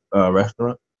Dominican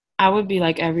restaurant? I would be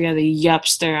like every other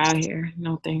yupster out here.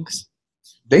 No thanks.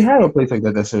 They have a place like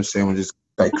that serves sandwiches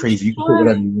like crazy. You can put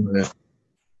whatever you want.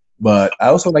 But I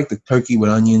also like the turkey with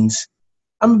onions.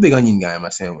 I'm a big onion guy in my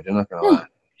sandwich. I'm not gonna lie.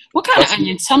 What kind of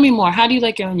onions? Tell me more. How do you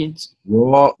like your onions?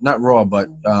 Raw, not raw, but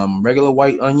regular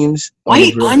white onions.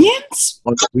 White onions?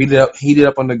 Heat it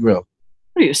up on the grill.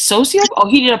 What are you, a socio? Oh,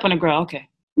 heat it up on the grill. Okay.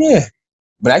 Yeah,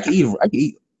 but I can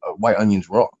eat white onions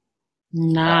raw.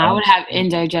 Nah, I would have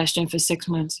indigestion for 6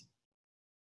 months.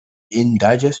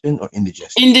 Indigestion or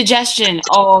indigestion? Indigestion.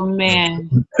 Oh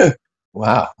man.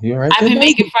 Wow, you alright? I've been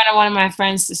making fun of one of my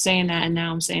friends to saying that, and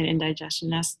now I'm saying indigestion.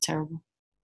 That's terrible.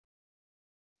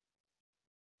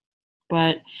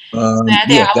 But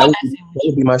that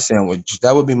would be my sandwich.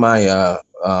 That would be my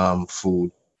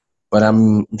food. But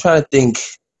I'm trying to think.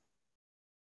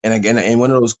 And again, and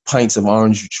one of those pints of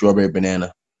orange strawberry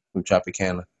banana from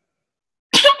Tropicana.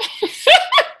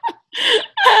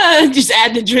 Just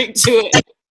add the drink to it.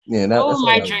 Yeah, what would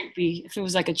my drink be if it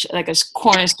was like a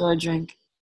corner store drink?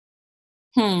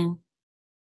 I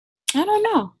don't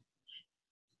know.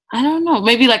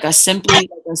 Maybe like a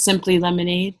simply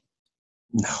lemonade.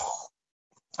 No,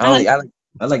 I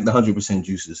like the 100%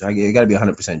 juices. It got to be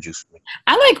 100% juice for me.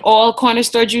 I like all corner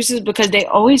store juices because they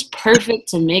always perfect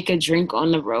to make a drink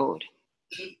on the road.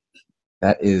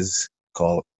 That is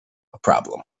called a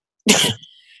problem.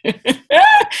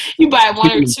 You buy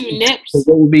 1 or 2 nips.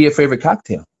 What would be your favorite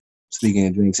cocktail? Speaking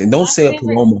of drinks, and don't say a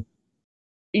Paloma.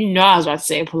 You know I was about to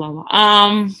say a Paloma.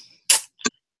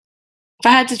 If I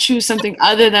had to choose something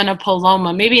other than a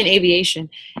Paloma, maybe an Aviation.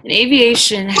 An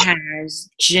Aviation has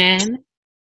gin,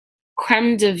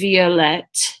 creme de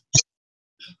violette.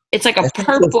 It's like a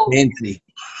purple. So fancy.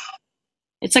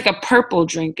 It's like a purple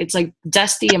drink. It's like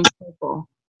dusty and purple.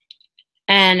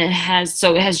 And it has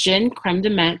gin, creme de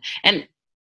menthe, and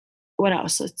what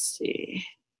else? Let's see.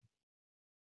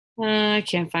 I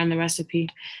can't find the recipe.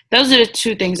 Those are the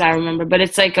 2 things I remember, but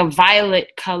it's like a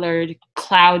violet colored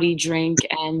cloudy drink,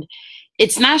 and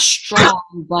it's not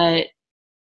strong, but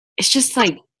it's just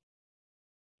like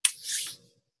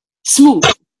smooth.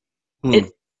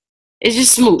 It's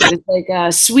just smooth. It's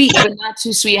like sweet, but not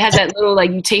too sweet. It has that little, like,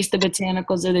 you taste the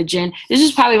botanicals of the gin. This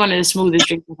is probably one of the smoothest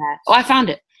drinks I've had. Oh, I found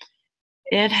it.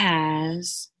 It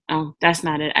has, oh, that's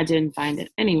not it. I didn't find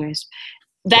it. Anyways,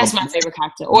 that's my favorite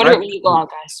cocktail. Order it when you go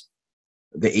out, guys.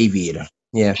 The Aviator.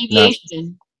 Yeah.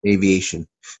 Aviation.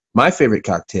 My favorite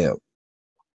cocktail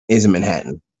is a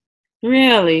Manhattan.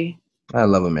 Really? I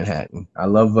love a Manhattan. I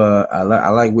love I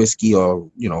like whiskey or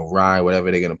rye,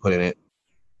 whatever they're gonna put in it.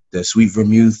 The sweet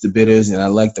vermouth, the bitters, and I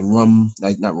like the rum,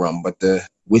 like not rum, but the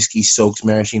whiskey soaked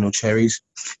maraschino cherries.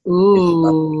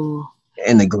 Ooh.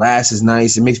 And the glass is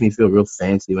nice. It makes me feel real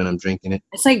fancy when I'm drinking it.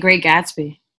 It's like Great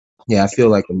Gatsby. Yeah, I feel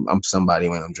like I'm somebody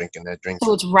when I'm drinking that drink.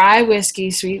 So it's rye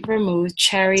whiskey, sweet vermouth,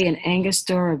 cherry, and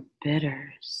Angostura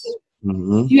bitters.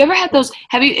 Mm-hmm. You ever had those?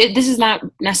 This is not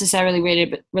necessarily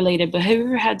related, but have you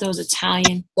ever had those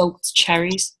Italian soaked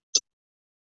cherries?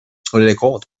 What are they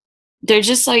called? They're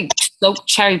just like soaked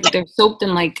cherries, but they're soaked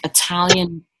in like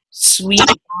Italian sweet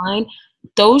wine.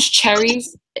 Those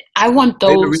cherries, I want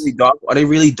those. Are they really dark? Are they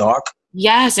really dark?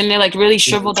 Yes, and they're like really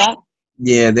shriveled up.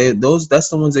 Yeah, that's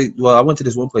the ones I went to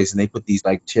this one place and they put these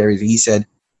like cherries, and he said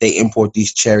they import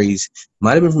these cherries.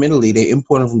 Might have been from Italy. They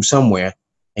import them from somewhere,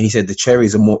 and he said the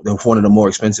cherries are one of the more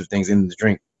expensive things in the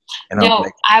drink. And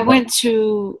I went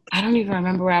to, I don't even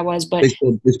remember where I was, but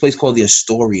this place called the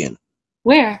Astorian.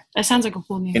 Where? That sounds like a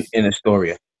cool name. in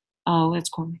Astoria. Oh, that's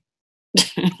corny.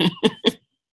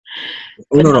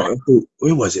 Oh no,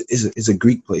 where was it? It's a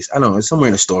Greek place. I don't know. It's somewhere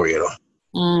in Astoria though.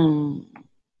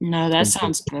 No, that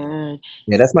sounds good.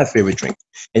 Yeah, that's my favorite drink.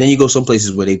 And then you go some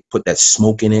places where they put that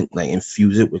smoke in it, like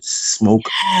infuse it with smoke.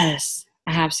 Yes,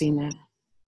 I have seen that.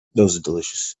 Those are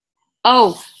delicious.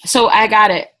 Oh, so I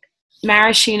got it.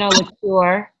 Maraschino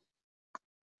liqueur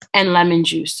and lemon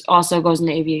juice also goes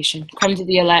into aviation. Creme de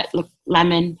violette,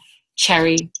 lemon,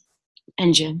 cherry,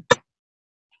 and gin.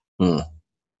 Okay.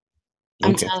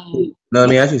 I'm telling you. Now, let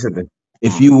me ask you something.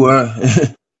 If you were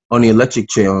on the electric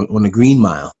chair on the Green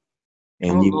Mile,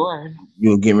 and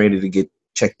you were getting ready to get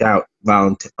checked out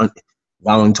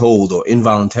voluntold or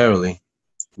involuntarily,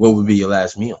 what would be your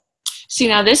last meal? See,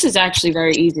 now this is actually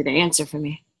very easy to answer for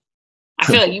me. I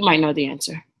feel like you might know the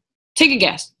answer. Take a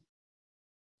guess.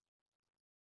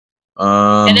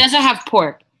 It doesn't have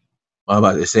pork. I'm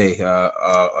about to say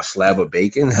a slab of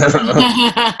bacon.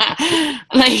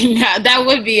 Like no, that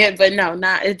would be it, but no,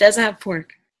 not. It doesn't have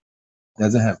pork.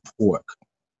 Doesn't have pork.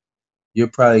 You're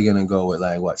probably gonna go with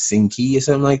like what, Sinki or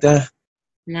something like that?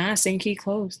 Nah, Sinki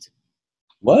closed.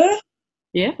 What?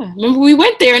 Yeah, remember we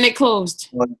went there and it closed.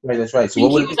 Oh, that's right. So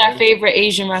Sinki was our favorite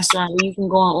Asian restaurant where you can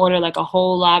go and order like a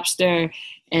whole lobster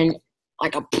and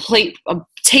like a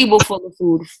table full of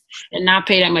food and not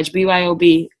pay that much.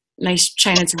 BYOB, nice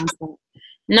Chinatown spot.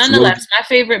 Nonetheless, my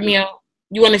favorite meal.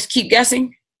 You want to keep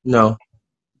guessing? No.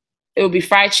 It would be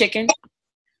fried chicken,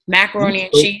 macaroni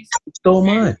and cheese. Stole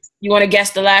mine. You want to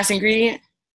guess the last ingredient?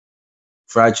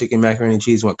 Fried chicken, macaroni and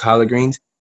cheese. What, collard greens?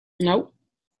 Nope.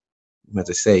 I'm about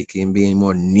to say, can it be any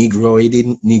more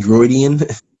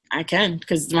Negroidian? I can,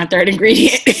 because it's my third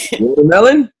ingredient.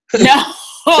 Watermelon? No.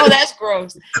 Oh, that's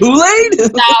gross. Kool-Aid?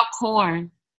 Without corn.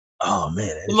 Oh,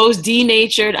 man. The most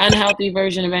denatured, unhealthy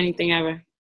version of anything ever.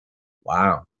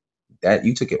 Wow.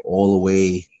 You took it all the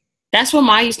way. That's what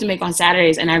Ma used to make on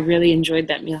Saturdays, and I really enjoyed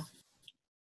that meal.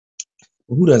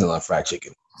 Who doesn't love fried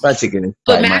chicken? Fried chicken is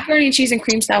but macaroni and cheese and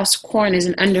cream style corn is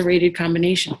an underrated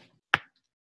combination.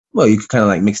 Well, you could kind of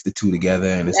like mix the two together,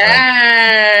 and it's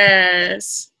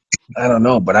yes. Like, I don't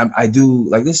know, but I do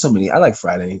like. There's so many. I like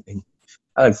fried anything.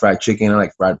 I like fried chicken. I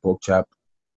like fried pork chop.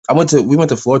 We went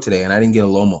to Florida today, and I didn't get a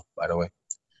Lomo, by the way.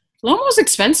 Lomo's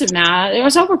expensive now. It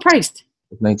was overpriced.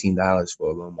 It's $19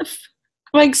 for a Lomo.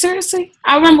 Like, seriously?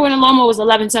 I remember when a Lomo was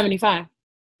 $11.75.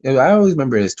 Yeah, I always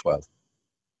remember it as $12.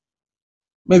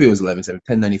 Maybe it was $11.75,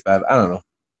 $10.95. I don't know.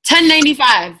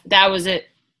 $10.95. That was it.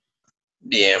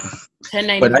 Damn.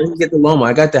 $10.95. But I didn't get the Lomo.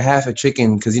 I got the half a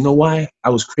chicken because you know why? I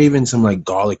was craving some like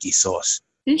garlicky sauce.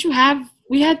 Didn't you have?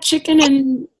 We had chicken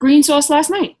and green sauce last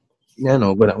night. Yeah,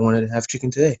 no, but I wanted to have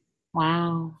chicken today.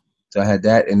 Wow. So I had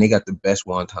that, and they got the best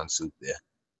wonton soup there.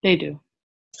 They do.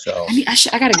 So I mean,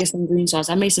 I gotta get some green sauce.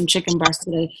 I made some chicken breast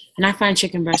today, and I find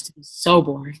chicken breast to be so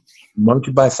boring. Why don't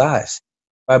you buy thighs?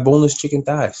 Buy boneless chicken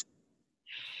thighs.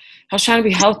 I was trying to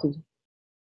be healthy.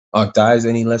 Are thighs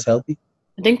any less healthy?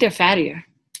 I think they're fattier.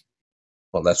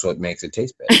 Well, that's what makes it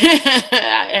taste better.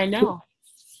 I know.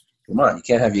 Come on, you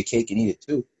can't have your cake and eat it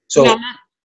too. So, no,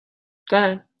 go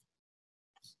ahead.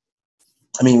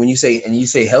 I mean, when you say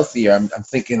healthier, I'm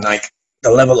thinking like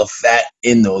the level of fat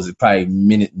in those is probably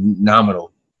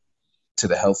nominal to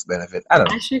the health benefit. I don't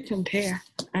know. I should compare.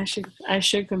 I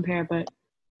should compare, but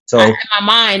so in my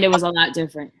mind, it was a lot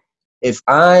different. If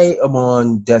I am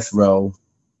on death row,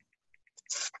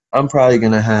 I'm probably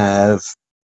gonna have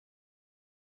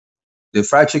the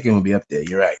fried chicken will be up there.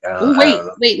 You're right.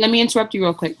 Wait. Let me interrupt you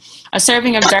real quick. A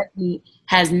serving of dark meat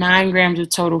has 9 grams of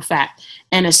total fat,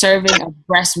 and a serving of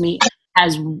breast meat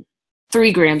has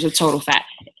 3 grams of total fat.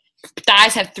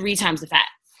 Thighs have 3 times the fat.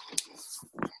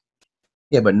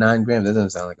 Yeah, but 9 grams, that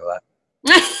doesn't sound like a lot.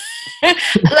 Look,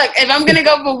 if I'm going to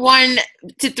go for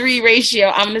 1-to-3 ratio,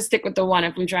 I'm going to stick with the 1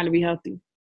 if I'm trying to be healthy.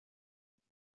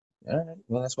 All right.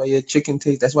 Well, that's why your chicken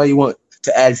tastes. That's why you want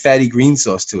to add fatty green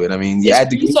sauce to it. I mean, you add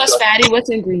the green sauce fatty. What's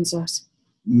in green sauce?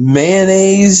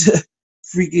 Mayonnaise,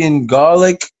 freaking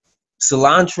garlic,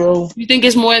 cilantro. You think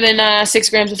it's more than 6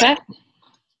 grams of fat?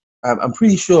 I'm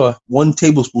pretty sure 1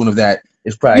 tablespoon of that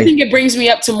is probably. You think it brings me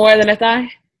up to more than a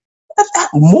thigh?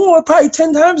 More, probably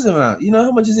 10 times the amount. You know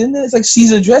how much is in there? It's like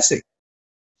Caesar dressing.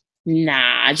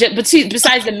 Nah, but see,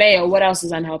 besides the mayo, what else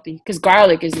is unhealthy? Because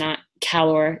garlic is not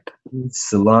caloric.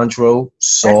 Cilantro,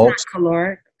 salt. That's not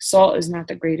caloric. Salt is not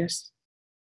the greatest.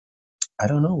 I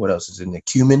don't know what else is in there.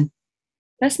 Cumin.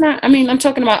 That's not. I mean, I'm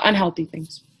talking about unhealthy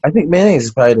things. I think mayonnaise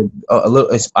is probably a little.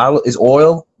 Is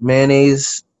oil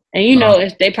mayonnaise? And you know,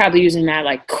 if they probably using that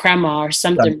like crema or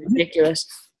something ridiculous.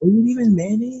 Is it even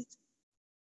mayonnaise?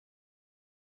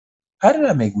 How did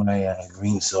I make my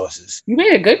green sauces? You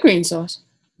made a good green sauce.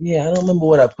 Yeah, I don't remember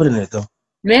what I put in it though.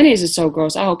 Mayonnaise is so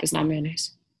gross. I hope it's not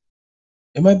mayonnaise.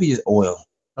 It might be just oil.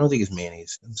 I don't think it's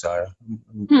mayonnaise. I'm sorry. I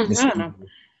don't know.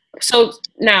 So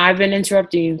now I've been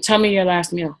interrupting you. Tell me your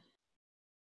last meal.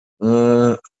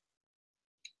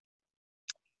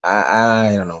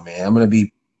 I don't know, man.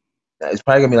 It's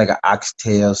probably gonna be like an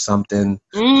oxtail something.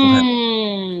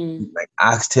 Like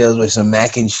oxtails with some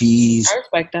mac and cheese. I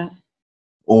respect that.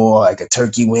 Or like a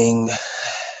turkey wing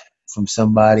from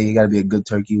somebody. It gotta be a good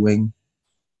turkey wing.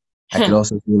 I could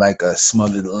also do like a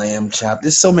smothered lamb chop.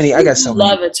 There's so many. I got so many.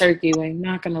 Love a turkey wing.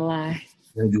 Not gonna lie.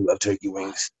 I do love turkey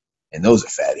wings, and those are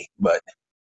fatty. But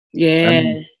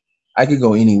yeah, I could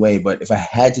go any way. But if I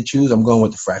had to choose, I'm going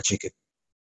with the fried chicken.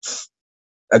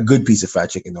 A good piece of fried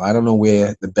chicken, though. I don't know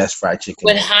where the best fried chicken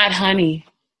with is. hot honey.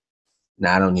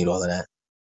 Nah, I don't need all of that.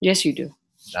 Yes, you do.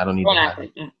 I don't need hot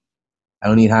honey. I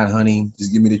don't need hot honey.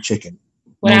 Just give me the chicken.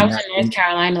 When I was in North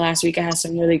Carolina last week, I had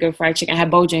some really good fried chicken. I had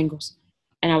Bojangles,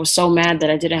 and I was so mad that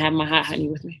I didn't have my hot honey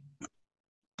with me.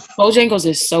 Bojangles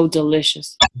is so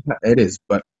delicious. It is,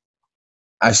 but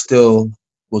I still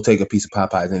will take a piece of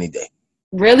Popeyes any day.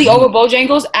 Really? Over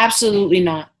Bojangles? Absolutely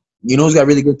not. You know who's got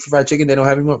really good fried chicken they don't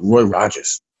have anymore? Roy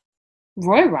Rogers.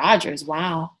 Roy Rogers,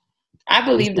 wow. I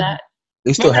believe that.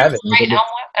 They still have it. Right,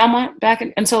 Elmont back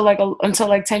until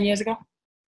like 10 years ago?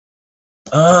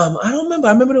 I don't remember.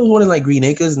 I remember there was one in like Green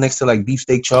Acres next to like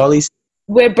Beefsteak Charlie's.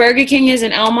 Where Burger King is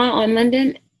in Elmont on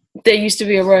Linden, there used to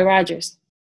be a Roy Rogers.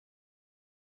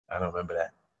 I don't remember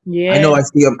that. Yeah. I know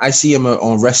I see him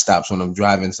on rest stops when I'm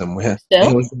driving somewhere.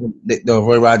 Still? The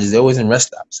Roy Rogers, they're always in rest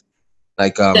stops.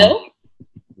 Like Still?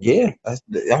 Yeah, I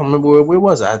don't remember where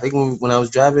was I. I think when I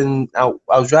was driving out,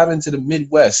 I was driving to the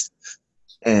Midwest,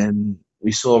 and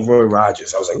we saw Roy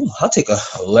Rogers. I was like, "Ooh, I'll take a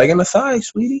leg and a thigh,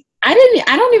 sweetie." I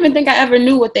don't even think I ever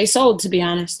knew what they sold, to be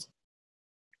honest.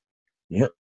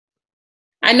 Yep.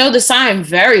 I know the sign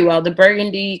very well, the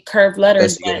burgundy curved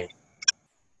letters, but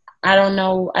I don't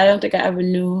know. I don't think I ever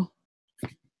knew.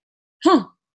 Huh?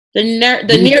 The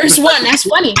nearest one. That's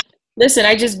funny. Listen,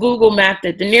 I just Google mapped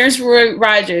it. The nearest Roy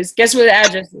Rogers. Guess where the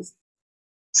address is?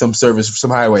 Some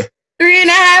highway.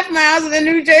 3.5 miles of the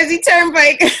New Jersey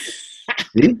Turnpike.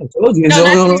 See? I told you. No,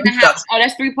 that's 3.5. Oh,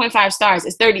 that's 3.5 stars.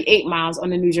 It's 38 miles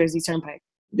on the New Jersey Turnpike.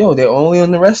 Yo, they're only on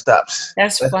the rest stops.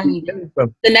 That's funny.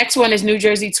 The next one is New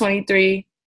Jersey 23,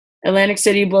 Atlantic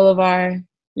City Boulevard,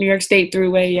 New York State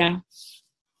Thruway. Yeah,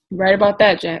 right about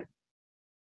that, Jack.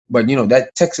 But you know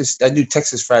that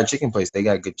Texas fried chicken place, they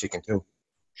got good chicken too.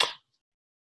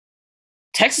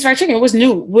 Texas fried chicken was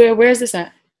new. Where is this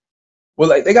at? Well,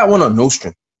 like they got one on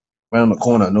Nostrand, right on the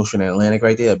corner of Nostrand and Atlantic,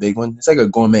 right there, a big one. It's like a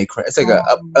gourmet. It's like a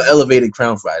elevated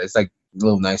crown fried. It's like a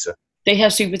little nicer. They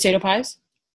have sweet potato pies.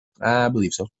 I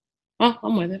believe so. Oh,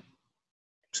 I'm with it.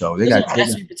 So they got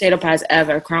best sweet potato pies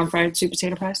ever. Crown fried sweet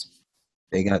potato pies.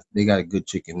 They got a good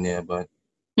chicken there, but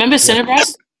remember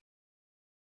Cinnabreast?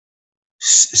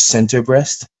 Center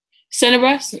breast.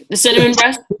 Cinnabreast, the cinnamon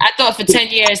breast. I thought for 10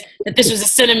 years that this was a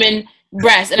cinnamon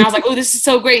breast, and I was like, "Oh, this is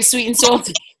so great, sweet and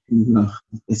salty." No,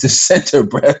 it's a center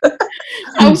breast.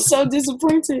 I was so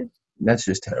disappointed. That's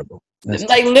just terrible.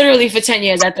 Like literally for 10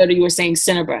 years, I thought you were saying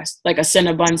Cinnabreast, like a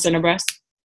Cinnabon Cinnabreast.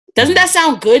 Doesn't that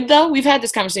sound good though? We've had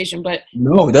this conversation, but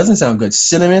no, it doesn't sound good.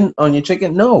 Cinnamon on your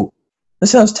chicken? No, that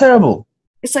sounds terrible.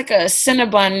 It's like a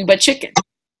Cinnabon but chicken,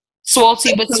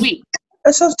 salty but sweet.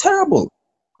 That sounds terrible.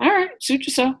 All right, suit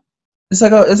yourself. It's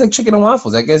like chicken and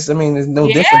waffles. I guess. I mean, there's no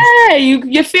difference. Yeah,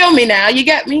 you feel me now. You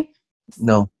got me.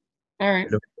 No. All right.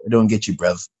 I don't get you,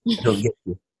 bruv. I don't get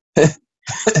you.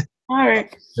 All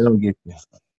right. I don't get you.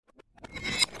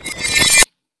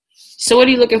 So what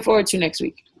are you looking forward to next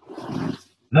week?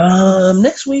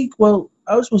 Next week, well,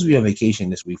 I was supposed to be on vacation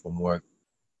this week from work,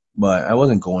 but I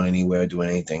wasn't going anywhere doing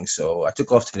anything, so I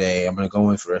took off today. I'm going to go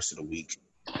in for the rest of the week,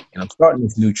 and I'm starting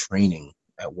this new training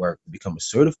at work to become a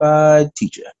certified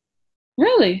teacher.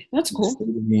 Really? That's cool. State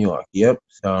of New York. Yep.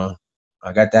 So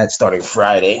I got that starting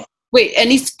Friday. Wait,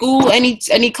 any school,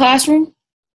 any classroom?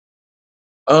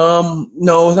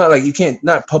 No, it's not like you can't,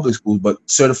 not public schools, but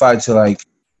certified to like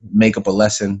make up a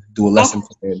lesson, do a lesson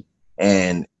plan,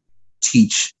 and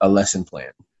teach a lesson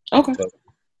plan. Okay. So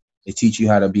they teach you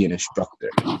how to be an instructor.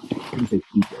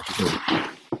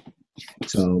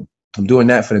 So I'm doing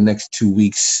that for the next 2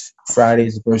 weeks. Friday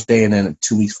is the first day, and then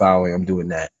 2 weeks following, I'm doing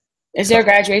that. Is there a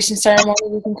graduation ceremony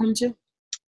we can come to?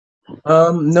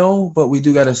 No, but we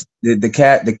do got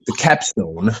the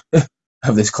capstone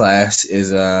of this class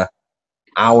is a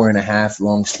hour and a half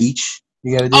long speech.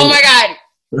 You gotta do. Oh my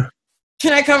God!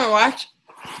 Can I come and watch?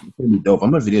 It's gonna be dope.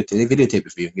 I'm gonna videotape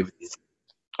it for you. Give it to you.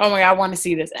 Oh my God, I want to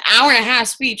see this. An hour and a half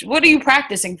speech. What are you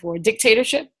practicing for?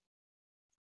 Dictatorship?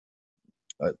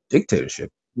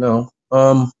 Dictatorship? No.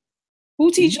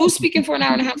 Who's speaking for an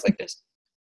hour and a half like this?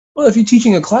 Well, if you're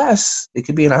teaching a class, it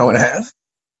could be an hour and a half.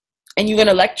 And you're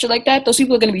gonna lecture like that? Those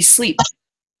people are gonna be asleep.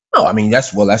 No, I mean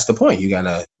that's the point. You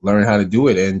gotta learn how to do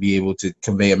it and be able to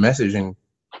convey a message and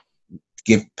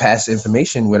give past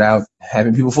information without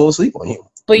having people fall asleep on you.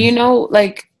 But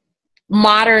like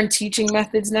modern teaching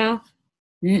methods now,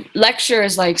 lecture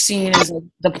is like seen as like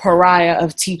the pariah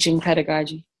of teaching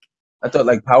pedagogy. I thought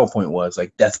like PowerPoint was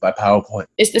like death by PowerPoint.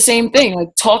 It's the same thing.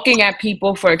 Like talking at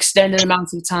people for extended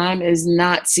amounts of time is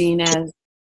not seen as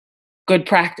good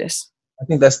practice. I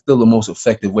think that's still the most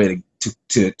effective way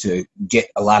to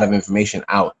get a lot of information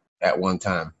out at one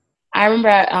time. I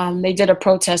remember they did a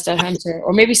protest at Hunter,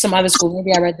 or maybe some other school.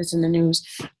 Maybe I read this in the news.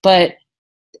 But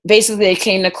basically they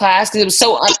came to class because it was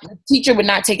the teacher would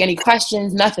not take any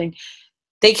questions, nothing.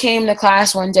 They came to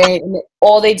class one day and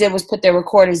all they did was put their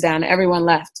recorders down and everyone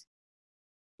left.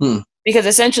 Because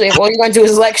essentially if all you're going to do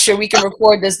is lecture, we can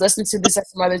record this, listen to this at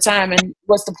some other time, and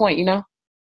what's the point,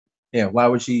 Yeah, why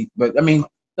would she? But I mean,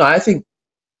 no, I think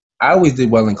I always did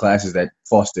well in classes that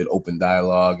fostered open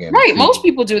dialogue. And right, most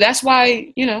people do. That's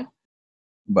why,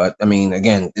 But I mean,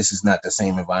 again, this is not the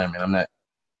same environment.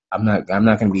 I'm not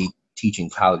going to be teaching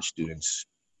college students.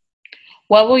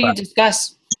 What will you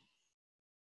discuss?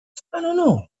 I don't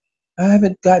know. I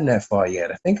haven't gotten that far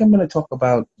yet. I think I'm going to talk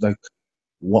about like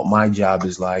what my job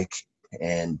is like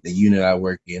and the unit I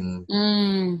work in,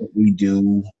 what we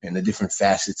do, and the different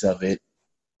facets of it,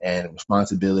 and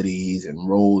responsibilities and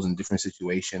roles in different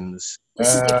situations.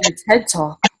 This is like your TED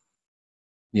Talk.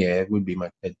 Yeah, it would be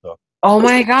my TED Talk. Oh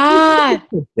my God.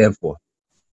 Therefore.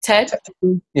 TED?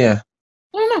 Yeah.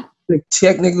 I don't know. Like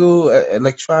technical,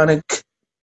 electronic.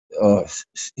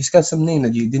 It's got some name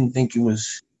that you didn't think it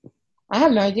was. I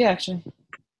have no idea, actually.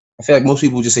 I feel like most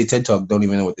people just say TED Talk, don't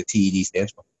even know what the TED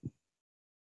stands for.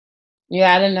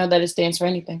 Yeah, I didn't know that it stands for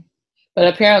anything. But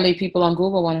apparently people on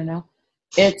Google want to know.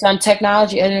 It's on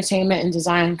technology, entertainment, and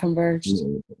design converged.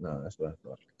 No, that's what I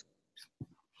thought.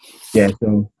 Yeah,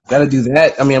 so got to do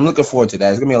that. I mean, I'm looking forward to that.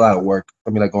 It's going to be a lot of work. It's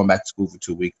going to be like going back to school for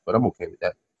 2 weeks, but I'm okay with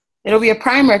that. It'll be a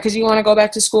primer because you want to go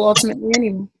back to school ultimately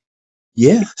anyway.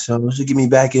 Yeah, so this will get me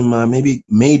back in my, maybe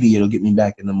it'll get me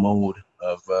back in the mode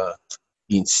of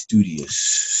being studious.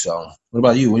 So what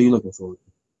about you? What are you looking forward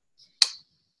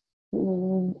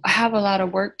to? I have a lot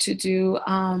of work to do.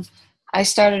 I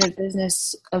started a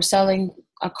business of selling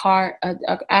a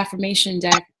affirmation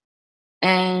deck,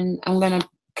 and I'm going to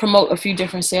promote a few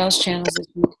different sales channels this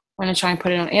week. I'm going to try and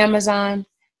put it on Amazon,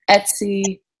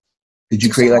 Etsy. Did you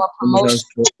create like Amazon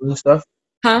store and stuff?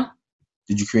 Huh?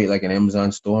 Did you create like an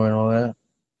Amazon store and all that?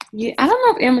 Yeah, I don't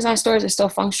know if Amazon stores are still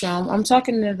functional. I'm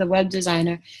talking to the web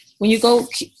designer. When you go,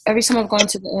 every time I've gone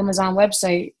to the Amazon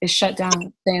website, it's shut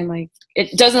down, saying like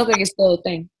it doesn't look like it's still a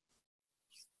thing.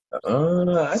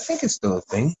 I think it's still a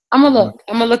thing. I'm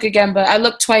gonna look again, but I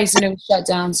looked twice and it was shut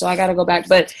down, so I gotta go back.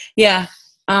 But yeah,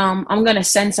 I'm gonna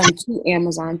send some to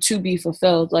Amazon to be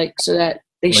fulfilled, like so that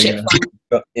they ship.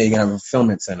 Yeah, you're gonna have a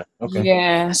fulfillment center. Okay.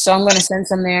 Yeah, so I'm gonna send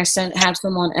some there. Have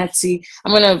some on Etsy.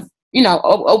 I'm gonna,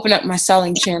 open up my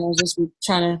selling channels this week,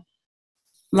 trying to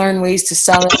learn ways to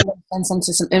sell it. Send some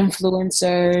to some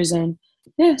influencers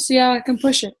and see how I can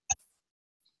push it.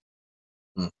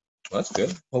 Well, that's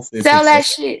good. Hopefully, sell that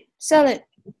shit. Sell it.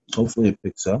 Hopefully, it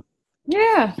picks up.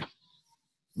 Yeah.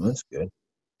 That's good.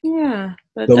 Yeah,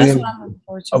 but so that's what I'm looking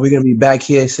forward to. Are we gonna be back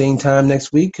here same time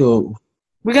next week, or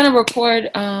we're gonna record?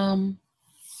 I'm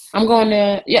going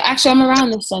to. Yeah, actually, I'm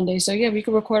around this Sunday, so yeah, we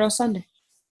can record on Sunday.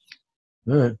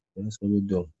 All right, that's what we'll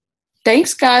do.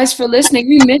 Thanks, guys, for listening.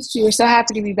 We missed you. We're so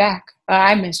happy to be back.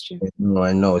 I missed you. No,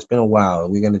 I know it's been a while.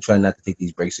 We're gonna try not to take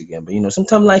these breaks again, but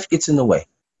sometimes life gets in the way.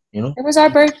 It was our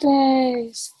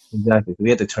birthdays. Exactly. We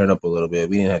had to turn up a little bit.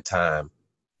 We didn't have time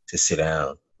to sit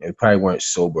down. We probably weren't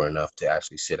sober enough to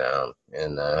actually sit down.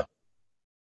 And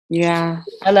yeah,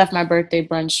 I left my birthday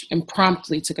brunch and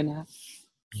promptly took a nap.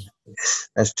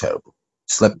 That's terrible.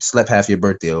 Slept half your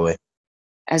birthday away.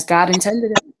 As God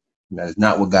intended it. That is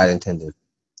not what God intended.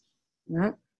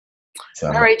 Yep. So,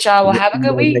 all right, y'all. Well, have a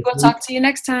good week. We'll talk to you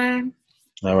next time.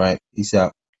 All right. Peace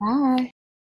out. Bye.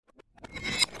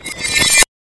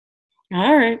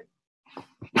 All right.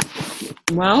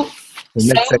 Well,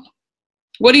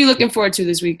 what are you looking forward to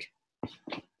this week?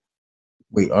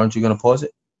 Wait, aren't you going to pause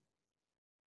it?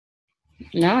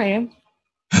 No, I am.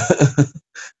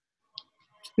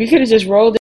 We could have just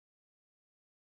rolled it.